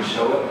least you can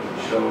show it.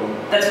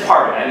 That's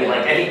part of it.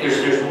 I think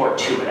there's more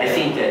to it. I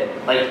think that,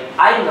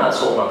 I'm not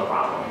sold on the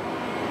problem.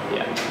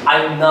 Yeah.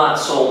 I'm not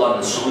sold on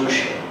the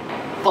solution.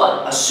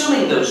 But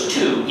assuming those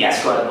two,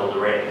 yes, go ahead and build a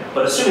radio.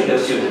 But assuming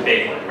those two is a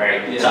big one,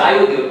 right? Yeah. So I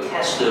would go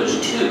test those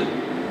two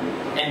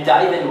and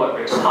dive into what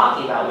Rick's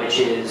talking about, which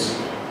is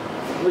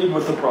lead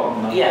with the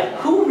problem. Though. Yeah,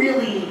 who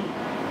really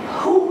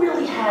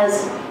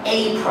has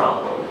a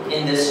problem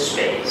in this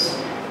space?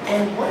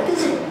 And what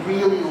does it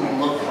really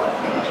look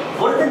like?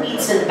 What are the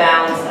meets and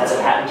bounds, as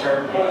a patent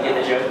term, you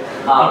get the joke?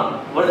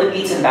 What are the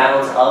meets and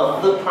bounds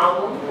of the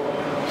problem?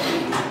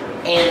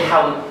 And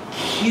how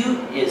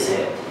acute is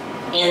it?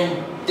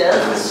 And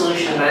does the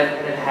solution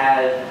that I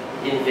had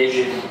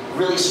envisioned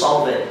really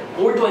solve it?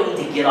 Or do I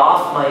need to get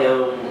off my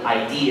own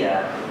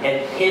idea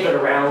and pivot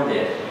around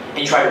it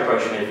and try to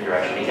approach it in a different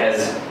direction?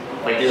 Because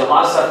there's a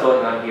lot of stuff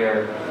going on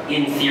here.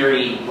 In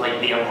theory,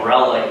 the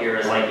umbrella here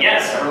is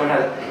yes, everyone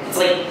has,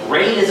 it's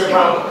rain is a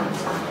problem.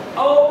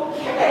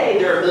 Okay,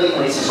 there are a million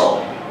ways to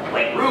solve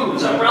it.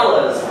 Roofs,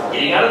 umbrellas,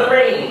 getting out of the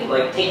rain,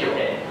 take your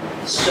pick.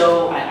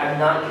 So I'm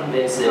not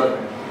convinced that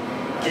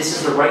this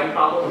is the right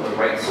problem or the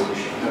right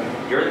solution.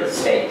 You're in the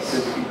space.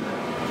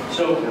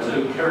 So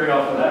to carry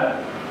off of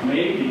that,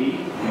 maybe,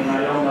 and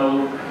I don't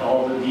know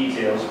all the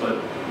details,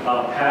 but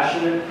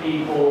passionate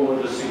people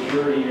with a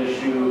security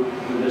issue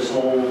with this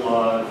whole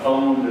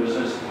phone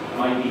business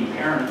might be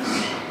parents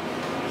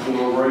who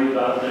are worried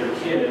about their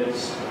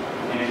kids,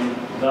 and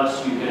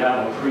thus you could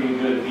have a pretty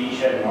good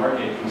beachhead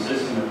market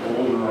consisting of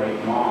older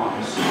right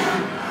moms,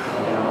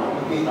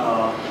 in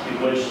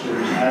which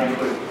there's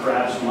adequate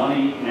perhaps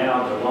money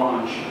now to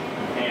launch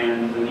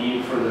and the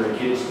need for their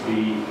kids to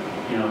be,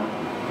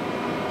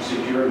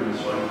 secure in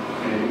this way.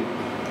 Maybe.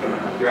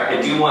 Right.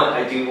 I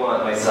do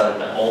want my son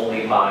to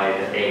only buy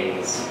the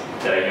things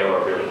that I know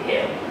are really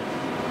him.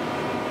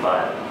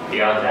 But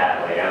beyond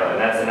that, like I don't know,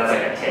 that's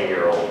like a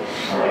 10-year-old.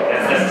 Like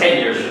that's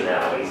 10 years from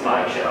now when he's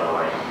buying shit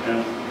online.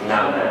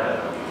 Not that.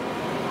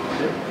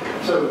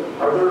 So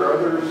are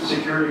there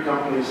security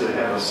companies that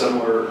have a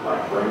similar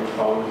like ring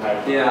phone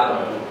type?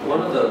 Yeah,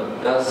 one of the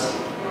best,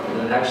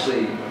 and it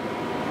actually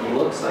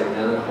looks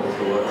identical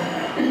to what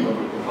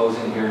we're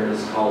proposing here,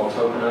 is called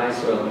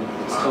Tokenize. Well,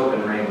 it's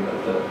Token Ring,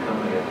 but the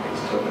company is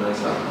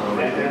Tokenize.com.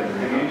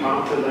 Have you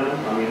talked to them?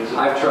 I mean,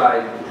 I've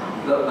tried.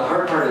 The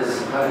hard part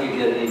is how do you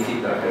get any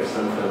feedback? I've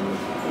sent them,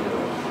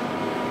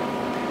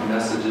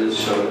 messages,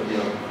 showed with the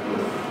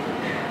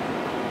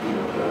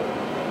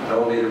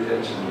elevator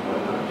pitch and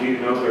whatnot. Do you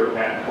know their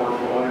patent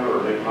portfolio, or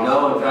are they?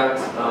 No, in fact,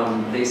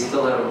 they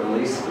still haven't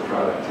released the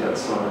product yet.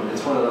 So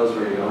it's one of those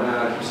where you go,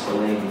 just a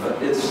lane,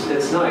 but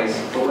it's nice.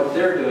 But what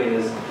they're doing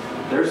is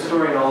they're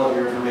storing all of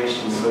your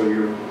information, so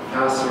your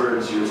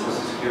passwords, your social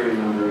security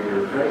number,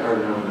 your credit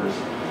card numbers,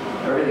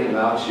 everything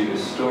about you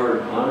is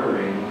stored on a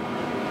ring,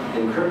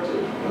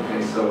 encrypted.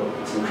 Okay, so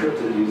it's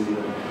encrypted using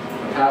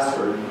a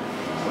password.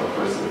 So of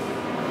course,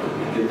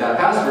 if you get that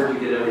password, you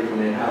get everything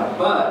they have.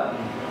 But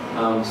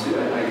so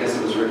I guess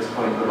it was Rick's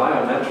point. The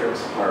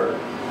biometrics part,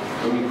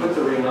 when you put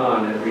the ring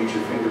on, it reads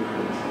your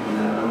fingerprint, and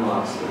that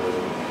unlocks the ring.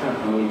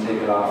 And when you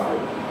take it off, so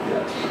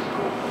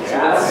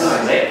that's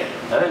nice.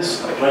 That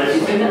is. But if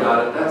you think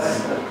about it,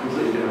 that's a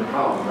completely different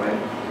problem, right?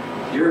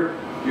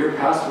 Your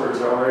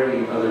passwords are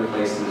already other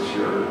places.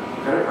 Your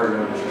credit card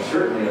numbers are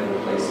certainly other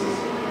places.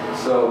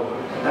 So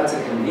that's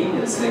a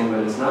convenience thing,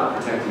 but it's not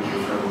protecting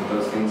you from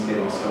those things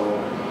getting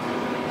stolen.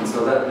 And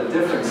so that the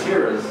difference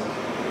here is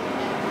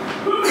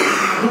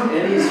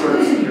any sort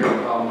of security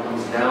problem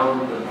comes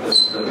down,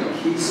 the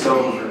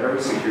keystone for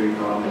every security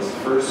problem is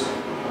first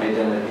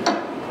identity.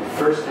 You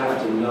first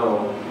have to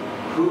know,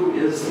 who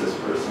is this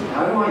person?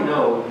 How do I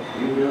know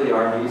you really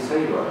are who you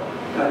say you are?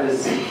 That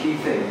is the key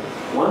thing.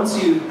 Once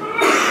you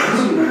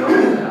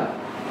know that,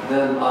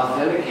 then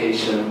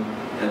authentication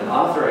and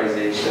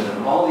authorization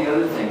and all the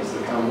other things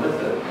that come with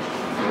it,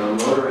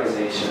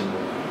 notarization,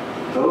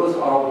 those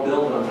all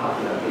build on top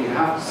of that. But you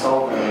have to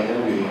solve that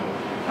identity.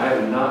 I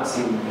have not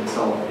seen it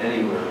solved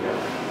anywhere yet,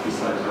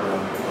 besides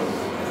around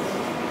proposal.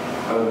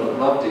 I would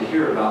love to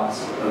hear about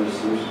other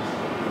solutions.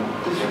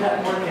 Does your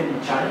patent work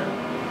in China?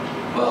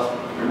 Well,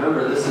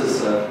 remember, this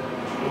is a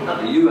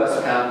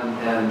U.S. patent,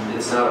 and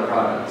it's not a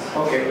product.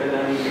 Okay, but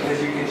I mean, because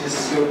you could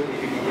just go,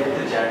 if you could get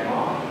the Jack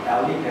Ma,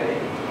 Alipay.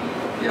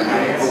 Yeah,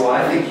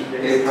 I think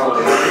they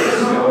probably go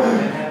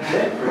and have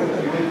that for you.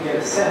 You wouldn't get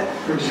a cent.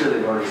 Pretty sure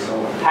they've already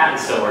sold it.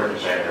 Patents still work in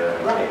China.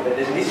 Right, but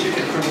at least you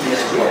can prove the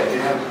idea. If you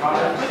have a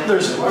product.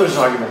 There's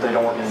an argument they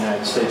don't work in the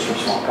United States for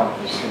small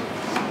companies,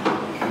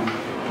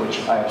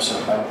 which I have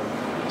said that.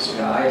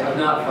 Yeah, I have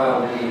not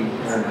filed any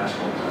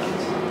international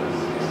patents on this.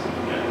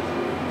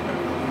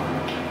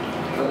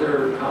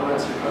 Other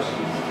comments or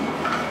questions?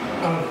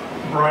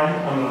 Brian,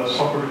 I'm a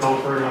software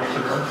developer and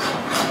entrepreneur,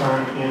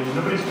 and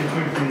nobody's been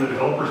coming from the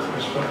developer's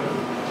perspective.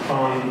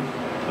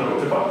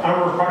 If I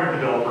were a product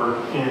developer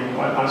and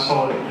I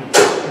saw a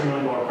 $3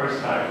 million price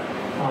tag,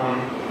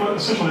 but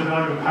essentially the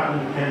value of the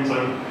patent depends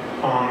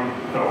on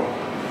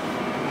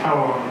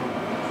how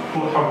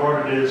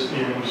broad it is,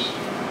 and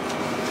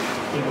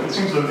it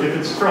seems that if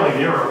it's fairly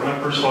narrow, my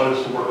first thought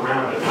is to work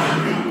around it.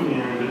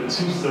 And it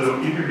seems that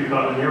either you've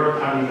got a narrow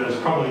patent that is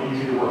probably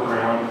easy to work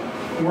around,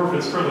 or if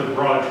it's fairly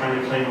broad, trying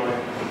to claim like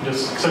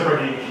just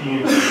separating a key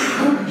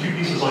into two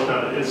pieces like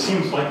that, it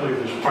seems likely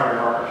there's prior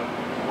art.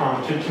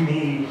 To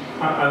me,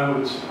 I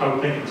would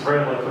think it's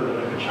very likely that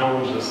I could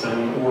challenge this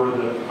thing or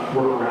that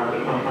work around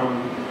it.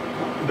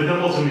 The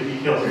devil's in the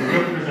details, and you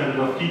don't present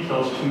enough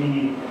details to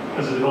me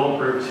as a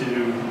developer to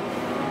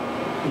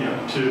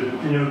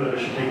know that I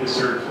should take this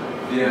seriously.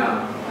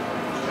 Yeah.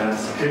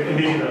 And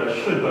maybe that I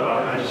should, but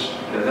I just...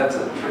 Yeah, that's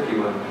a tricky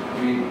one.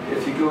 I mean,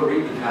 if you go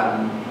read the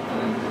patent, I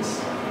think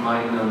it's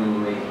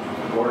mind-numbingly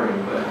boring,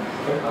 but...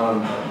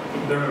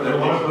 there are a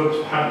lot of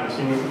those patents.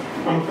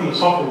 I'm from the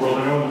software world.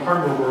 I know in the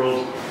hardware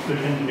world, there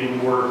tend to be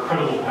more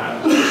credible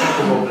patents. In the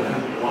software world, there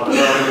tend to be a lot of...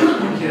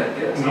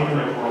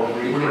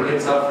 You can't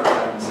get software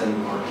patents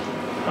anymore.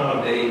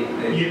 But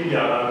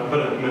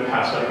in the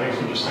past, I think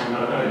I'm just saying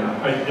that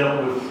I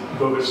dealt with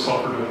bogus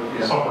software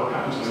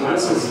patents.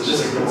 So this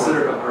is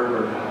considered a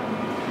hardware patent.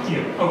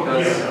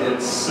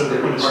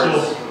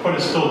 But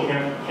it still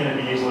can't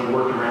be easily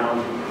worked around,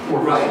 or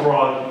if it's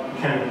broad,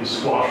 can be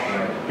squashed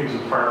because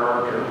of prior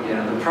art.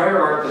 Yeah, the prior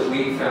art that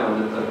we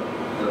found at the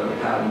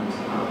patent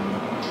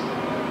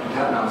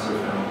patent officer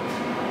found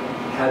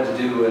had to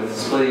do with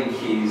splitting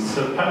keys.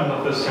 The patent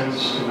office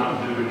tends to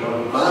not do a good job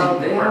of Well,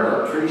 seeking they had a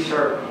hardware. pretty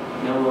sharp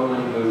young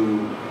woman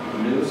who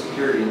knew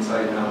security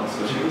inside and out,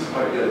 so she was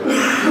quite good.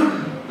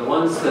 The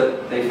ones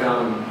that they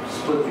found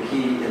split the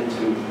key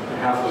into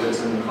half of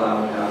it's in the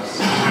cloud, half's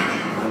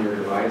on your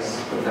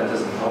device, but that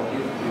doesn't help you.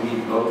 You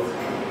need both,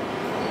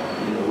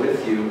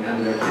 with you,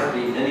 and there can't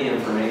be any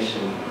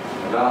information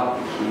about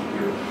the key,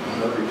 your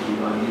notary key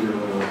on either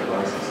one of those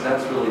devices.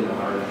 That's really the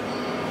hard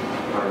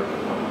part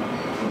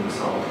to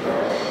solve.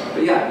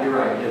 But yeah, you're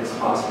right. It's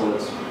possible.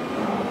 It's you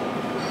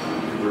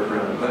could work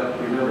around it. But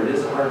remember, it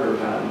is a hardware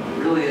patent.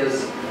 It really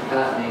is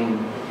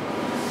patenting.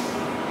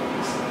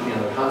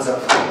 The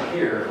concepts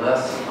here,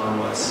 less on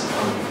what's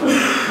on the front.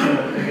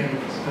 Yeah, again,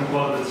 a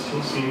lot of it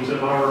still seems,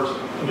 if I were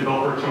a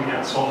developer coming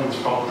out solving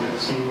this problem, it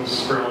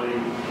seems fairly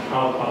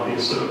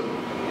obvious. So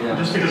Yeah.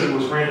 just because it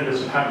was granted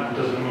as a patent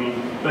doesn't mean,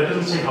 that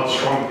doesn't say how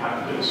strong a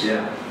patent is.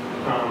 Yeah.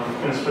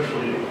 And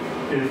especially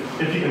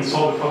if you can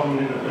solve the problem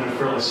in a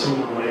fairly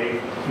similar way,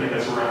 I think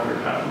that's around your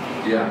patent.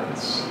 Yeah.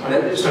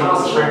 That is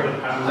possible.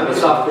 I'm a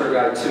software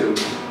guy too.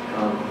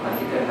 I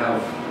think I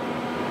have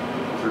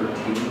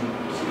 13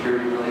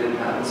 security-related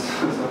patents,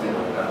 something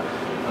like that.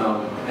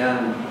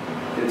 And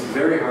it's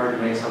very hard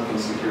to make something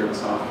secure in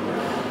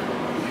software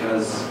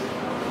because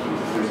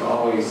there's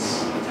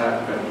always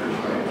attack vectors,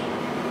 right?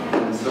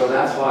 And so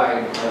that's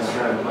why I was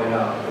trying to point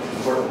out it's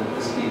important that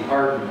this be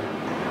hardened.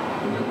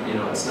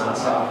 It's not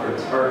software,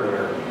 it's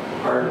hardware,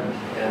 hardened,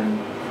 and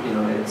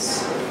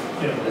it's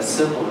as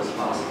simple as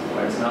possible.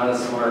 Right? It's not a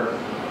smart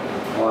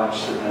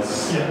watch that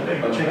has a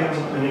bunch of apps.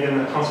 And again,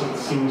 that concept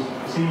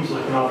seems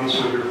like an obvious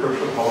way to approach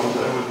the problem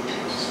that I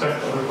would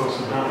suspect other folks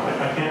have done.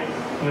 I can't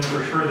know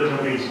for sure that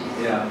nobody's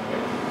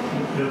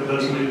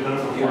that's somebody done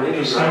it before. It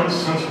just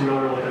sounds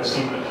familiar, like I've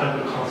seen that type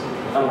of concept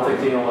before. I don't think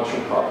the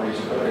intellectual property is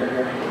a barrier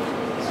here.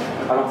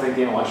 I don't think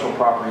the intellectual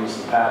property is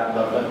the patent.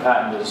 The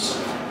patent is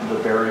the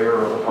barrier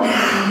or the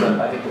problem. But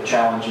I think the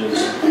challenge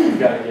is you've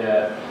got to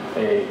get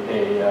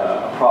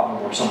a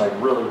problem where somebody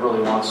really,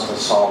 really wants to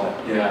solve it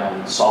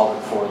and solve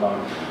it for them,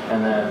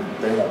 and then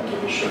they won't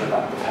give a shit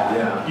about the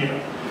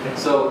patent.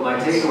 So my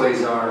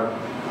takeaways are,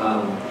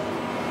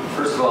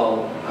 first of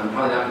all, I'm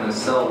probably not going to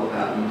sell the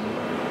patent.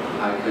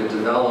 I could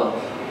develop a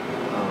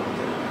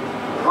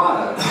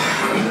product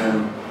and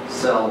then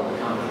sell the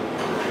company.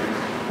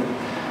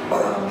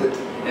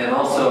 And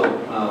also,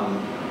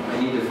 I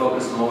need to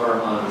focus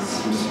more on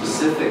some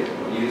specific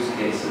use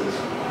cases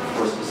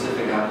for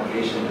specific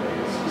application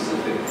areas,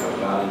 specific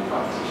value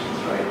propositions,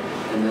 right?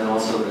 And then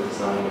also the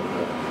design of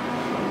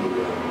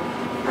the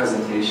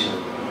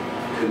presentation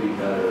could be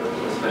better,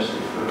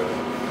 especially for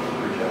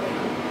projection.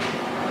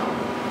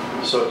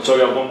 So I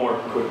got one more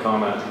quick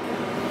comment.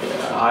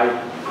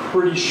 I'm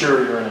pretty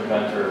sure you're an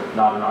inventor,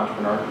 not an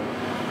entrepreneur,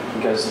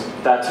 because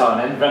that's how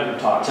an inventor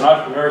talks. An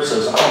entrepreneur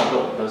says, I want to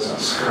build a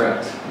business.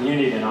 Correct. You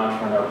need an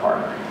entrepreneur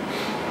partner.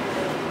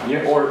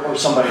 Or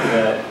somebody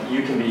that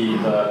you can be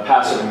the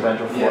passive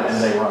inventor for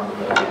and they run the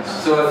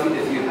business. So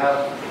if you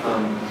have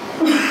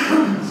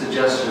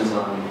suggestions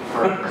on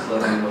partners,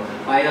 let me know.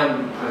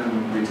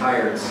 I'm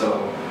retired,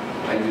 so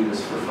I do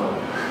this for fun.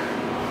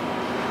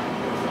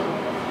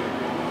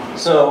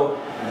 So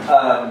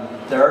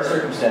there are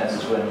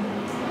circumstances when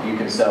you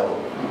can sell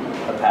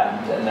a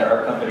patent, and there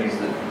are companies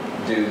that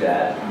do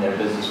that in their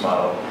business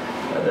model.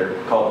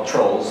 They're called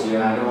trolls.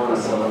 Yeah, I don't want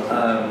to sell it.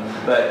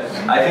 But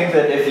I think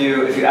that if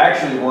you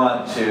actually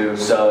want to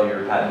sell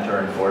your patent or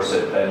enforce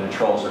it, then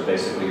trolls are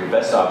basically your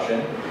best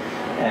option.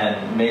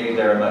 And maybe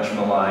they're much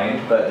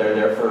maligned, but they're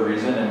there for a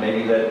reason, and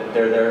maybe that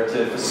they're there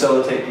to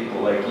facilitate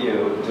people like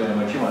you doing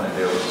what you want to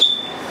do.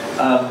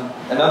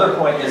 Another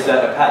point is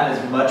that a patent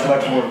is much,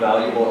 much more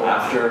valuable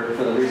after,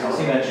 for the reasons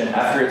he mentioned,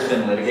 after it's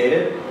been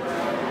litigated.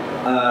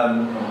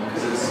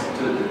 Because it's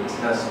to the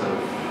test of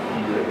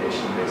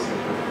litigation, basically.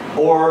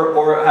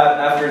 Or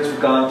after it's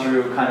gone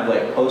through kind of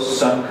like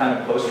some kind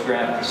of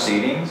post-grant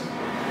proceedings.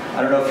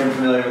 I don't know if you're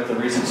familiar with the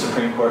recent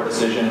Supreme Court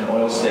decision in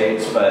oil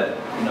states, but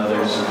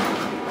there's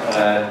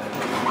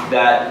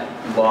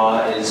that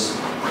law is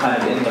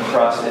kind of in the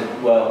process.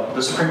 Well,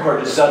 the Supreme Court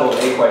just settled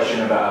a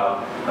question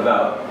about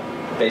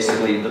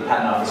basically the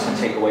patent office can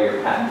take away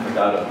your patent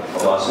without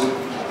a lawsuit.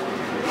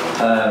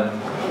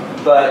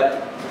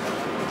 But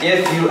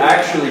if you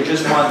actually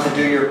just want to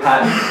do your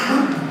patent,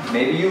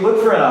 maybe you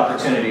look for an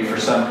opportunity for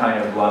some kind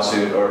of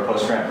lawsuit or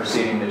post-grant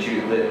proceeding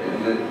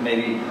that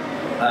maybe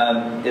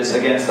is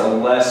against a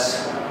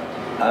less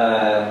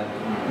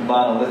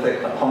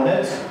monolithic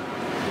opponent.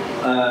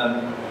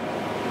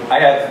 I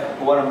have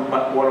one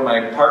of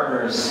my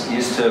partners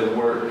used to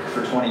work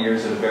for 20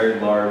 years at a very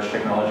large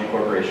technology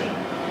corporation.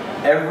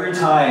 Every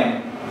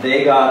time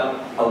they got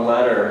a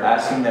letter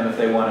asking them if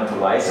they wanted to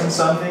license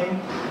something,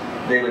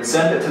 they would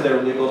send it to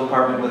their legal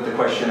department with the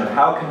question of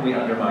how can we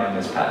undermine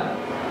this patent.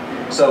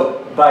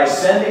 So by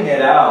sending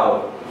it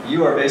out,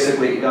 you are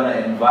basically going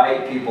to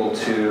invite people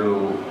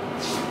to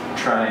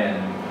try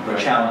and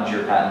challenge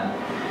your patent.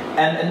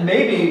 And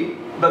maybe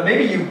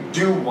you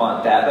do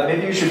want that, but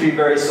maybe you should be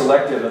very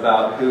selective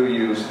about who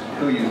you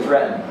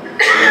threaten.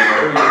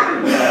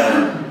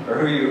 or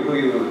who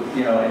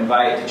you know,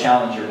 invite to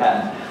challenge your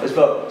patent.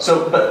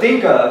 But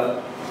think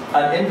of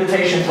an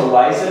invitation to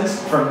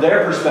license. From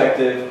their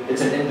perspective,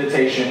 it's an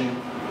invitation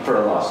for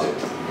a lawsuit.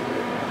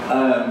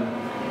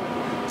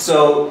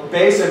 So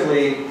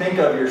basically, think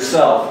of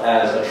yourself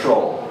as a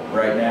troll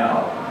right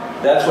now.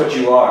 That's what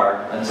you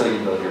are until you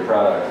build your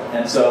product.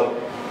 And so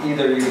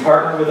either you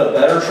partner with a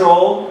better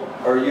troll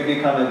or you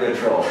become a good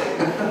troll.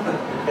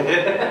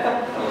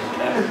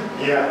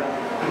 Yeah.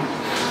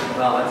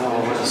 Well, that's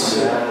all we're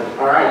sad.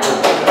 All right.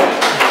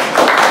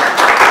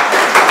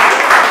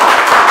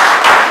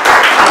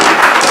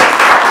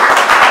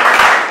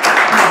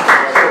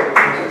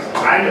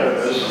 I know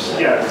this.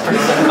 Yeah.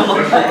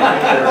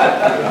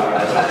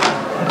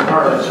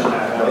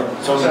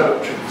 So,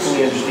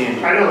 fully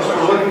understand. I know, so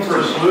we're looking for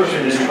a solution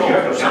to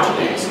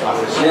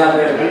Yeah,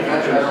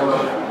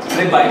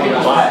 they buy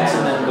people's patents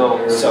and then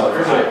go sell it.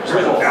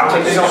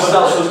 They don't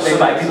sell it, they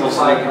buy people's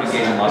like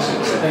engage in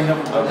lawsuits. Hey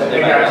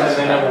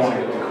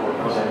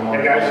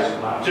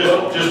guys,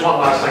 just one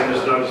last thing,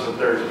 just notice that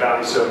there's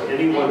value. So if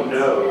anyone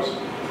knows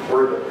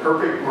where the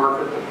perfect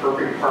market, the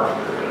perfect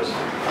partner is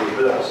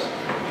for this,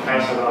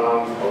 pass it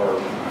on or...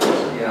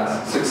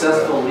 Yeah,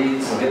 successful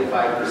leads get 5%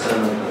 of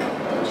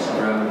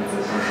the revenue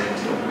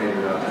that's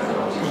integrated out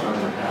technology from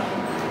their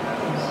patent.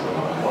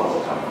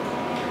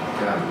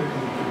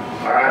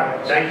 All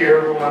right, thank you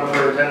everyone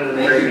for attending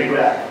the meeting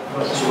back.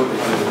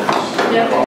 Yep.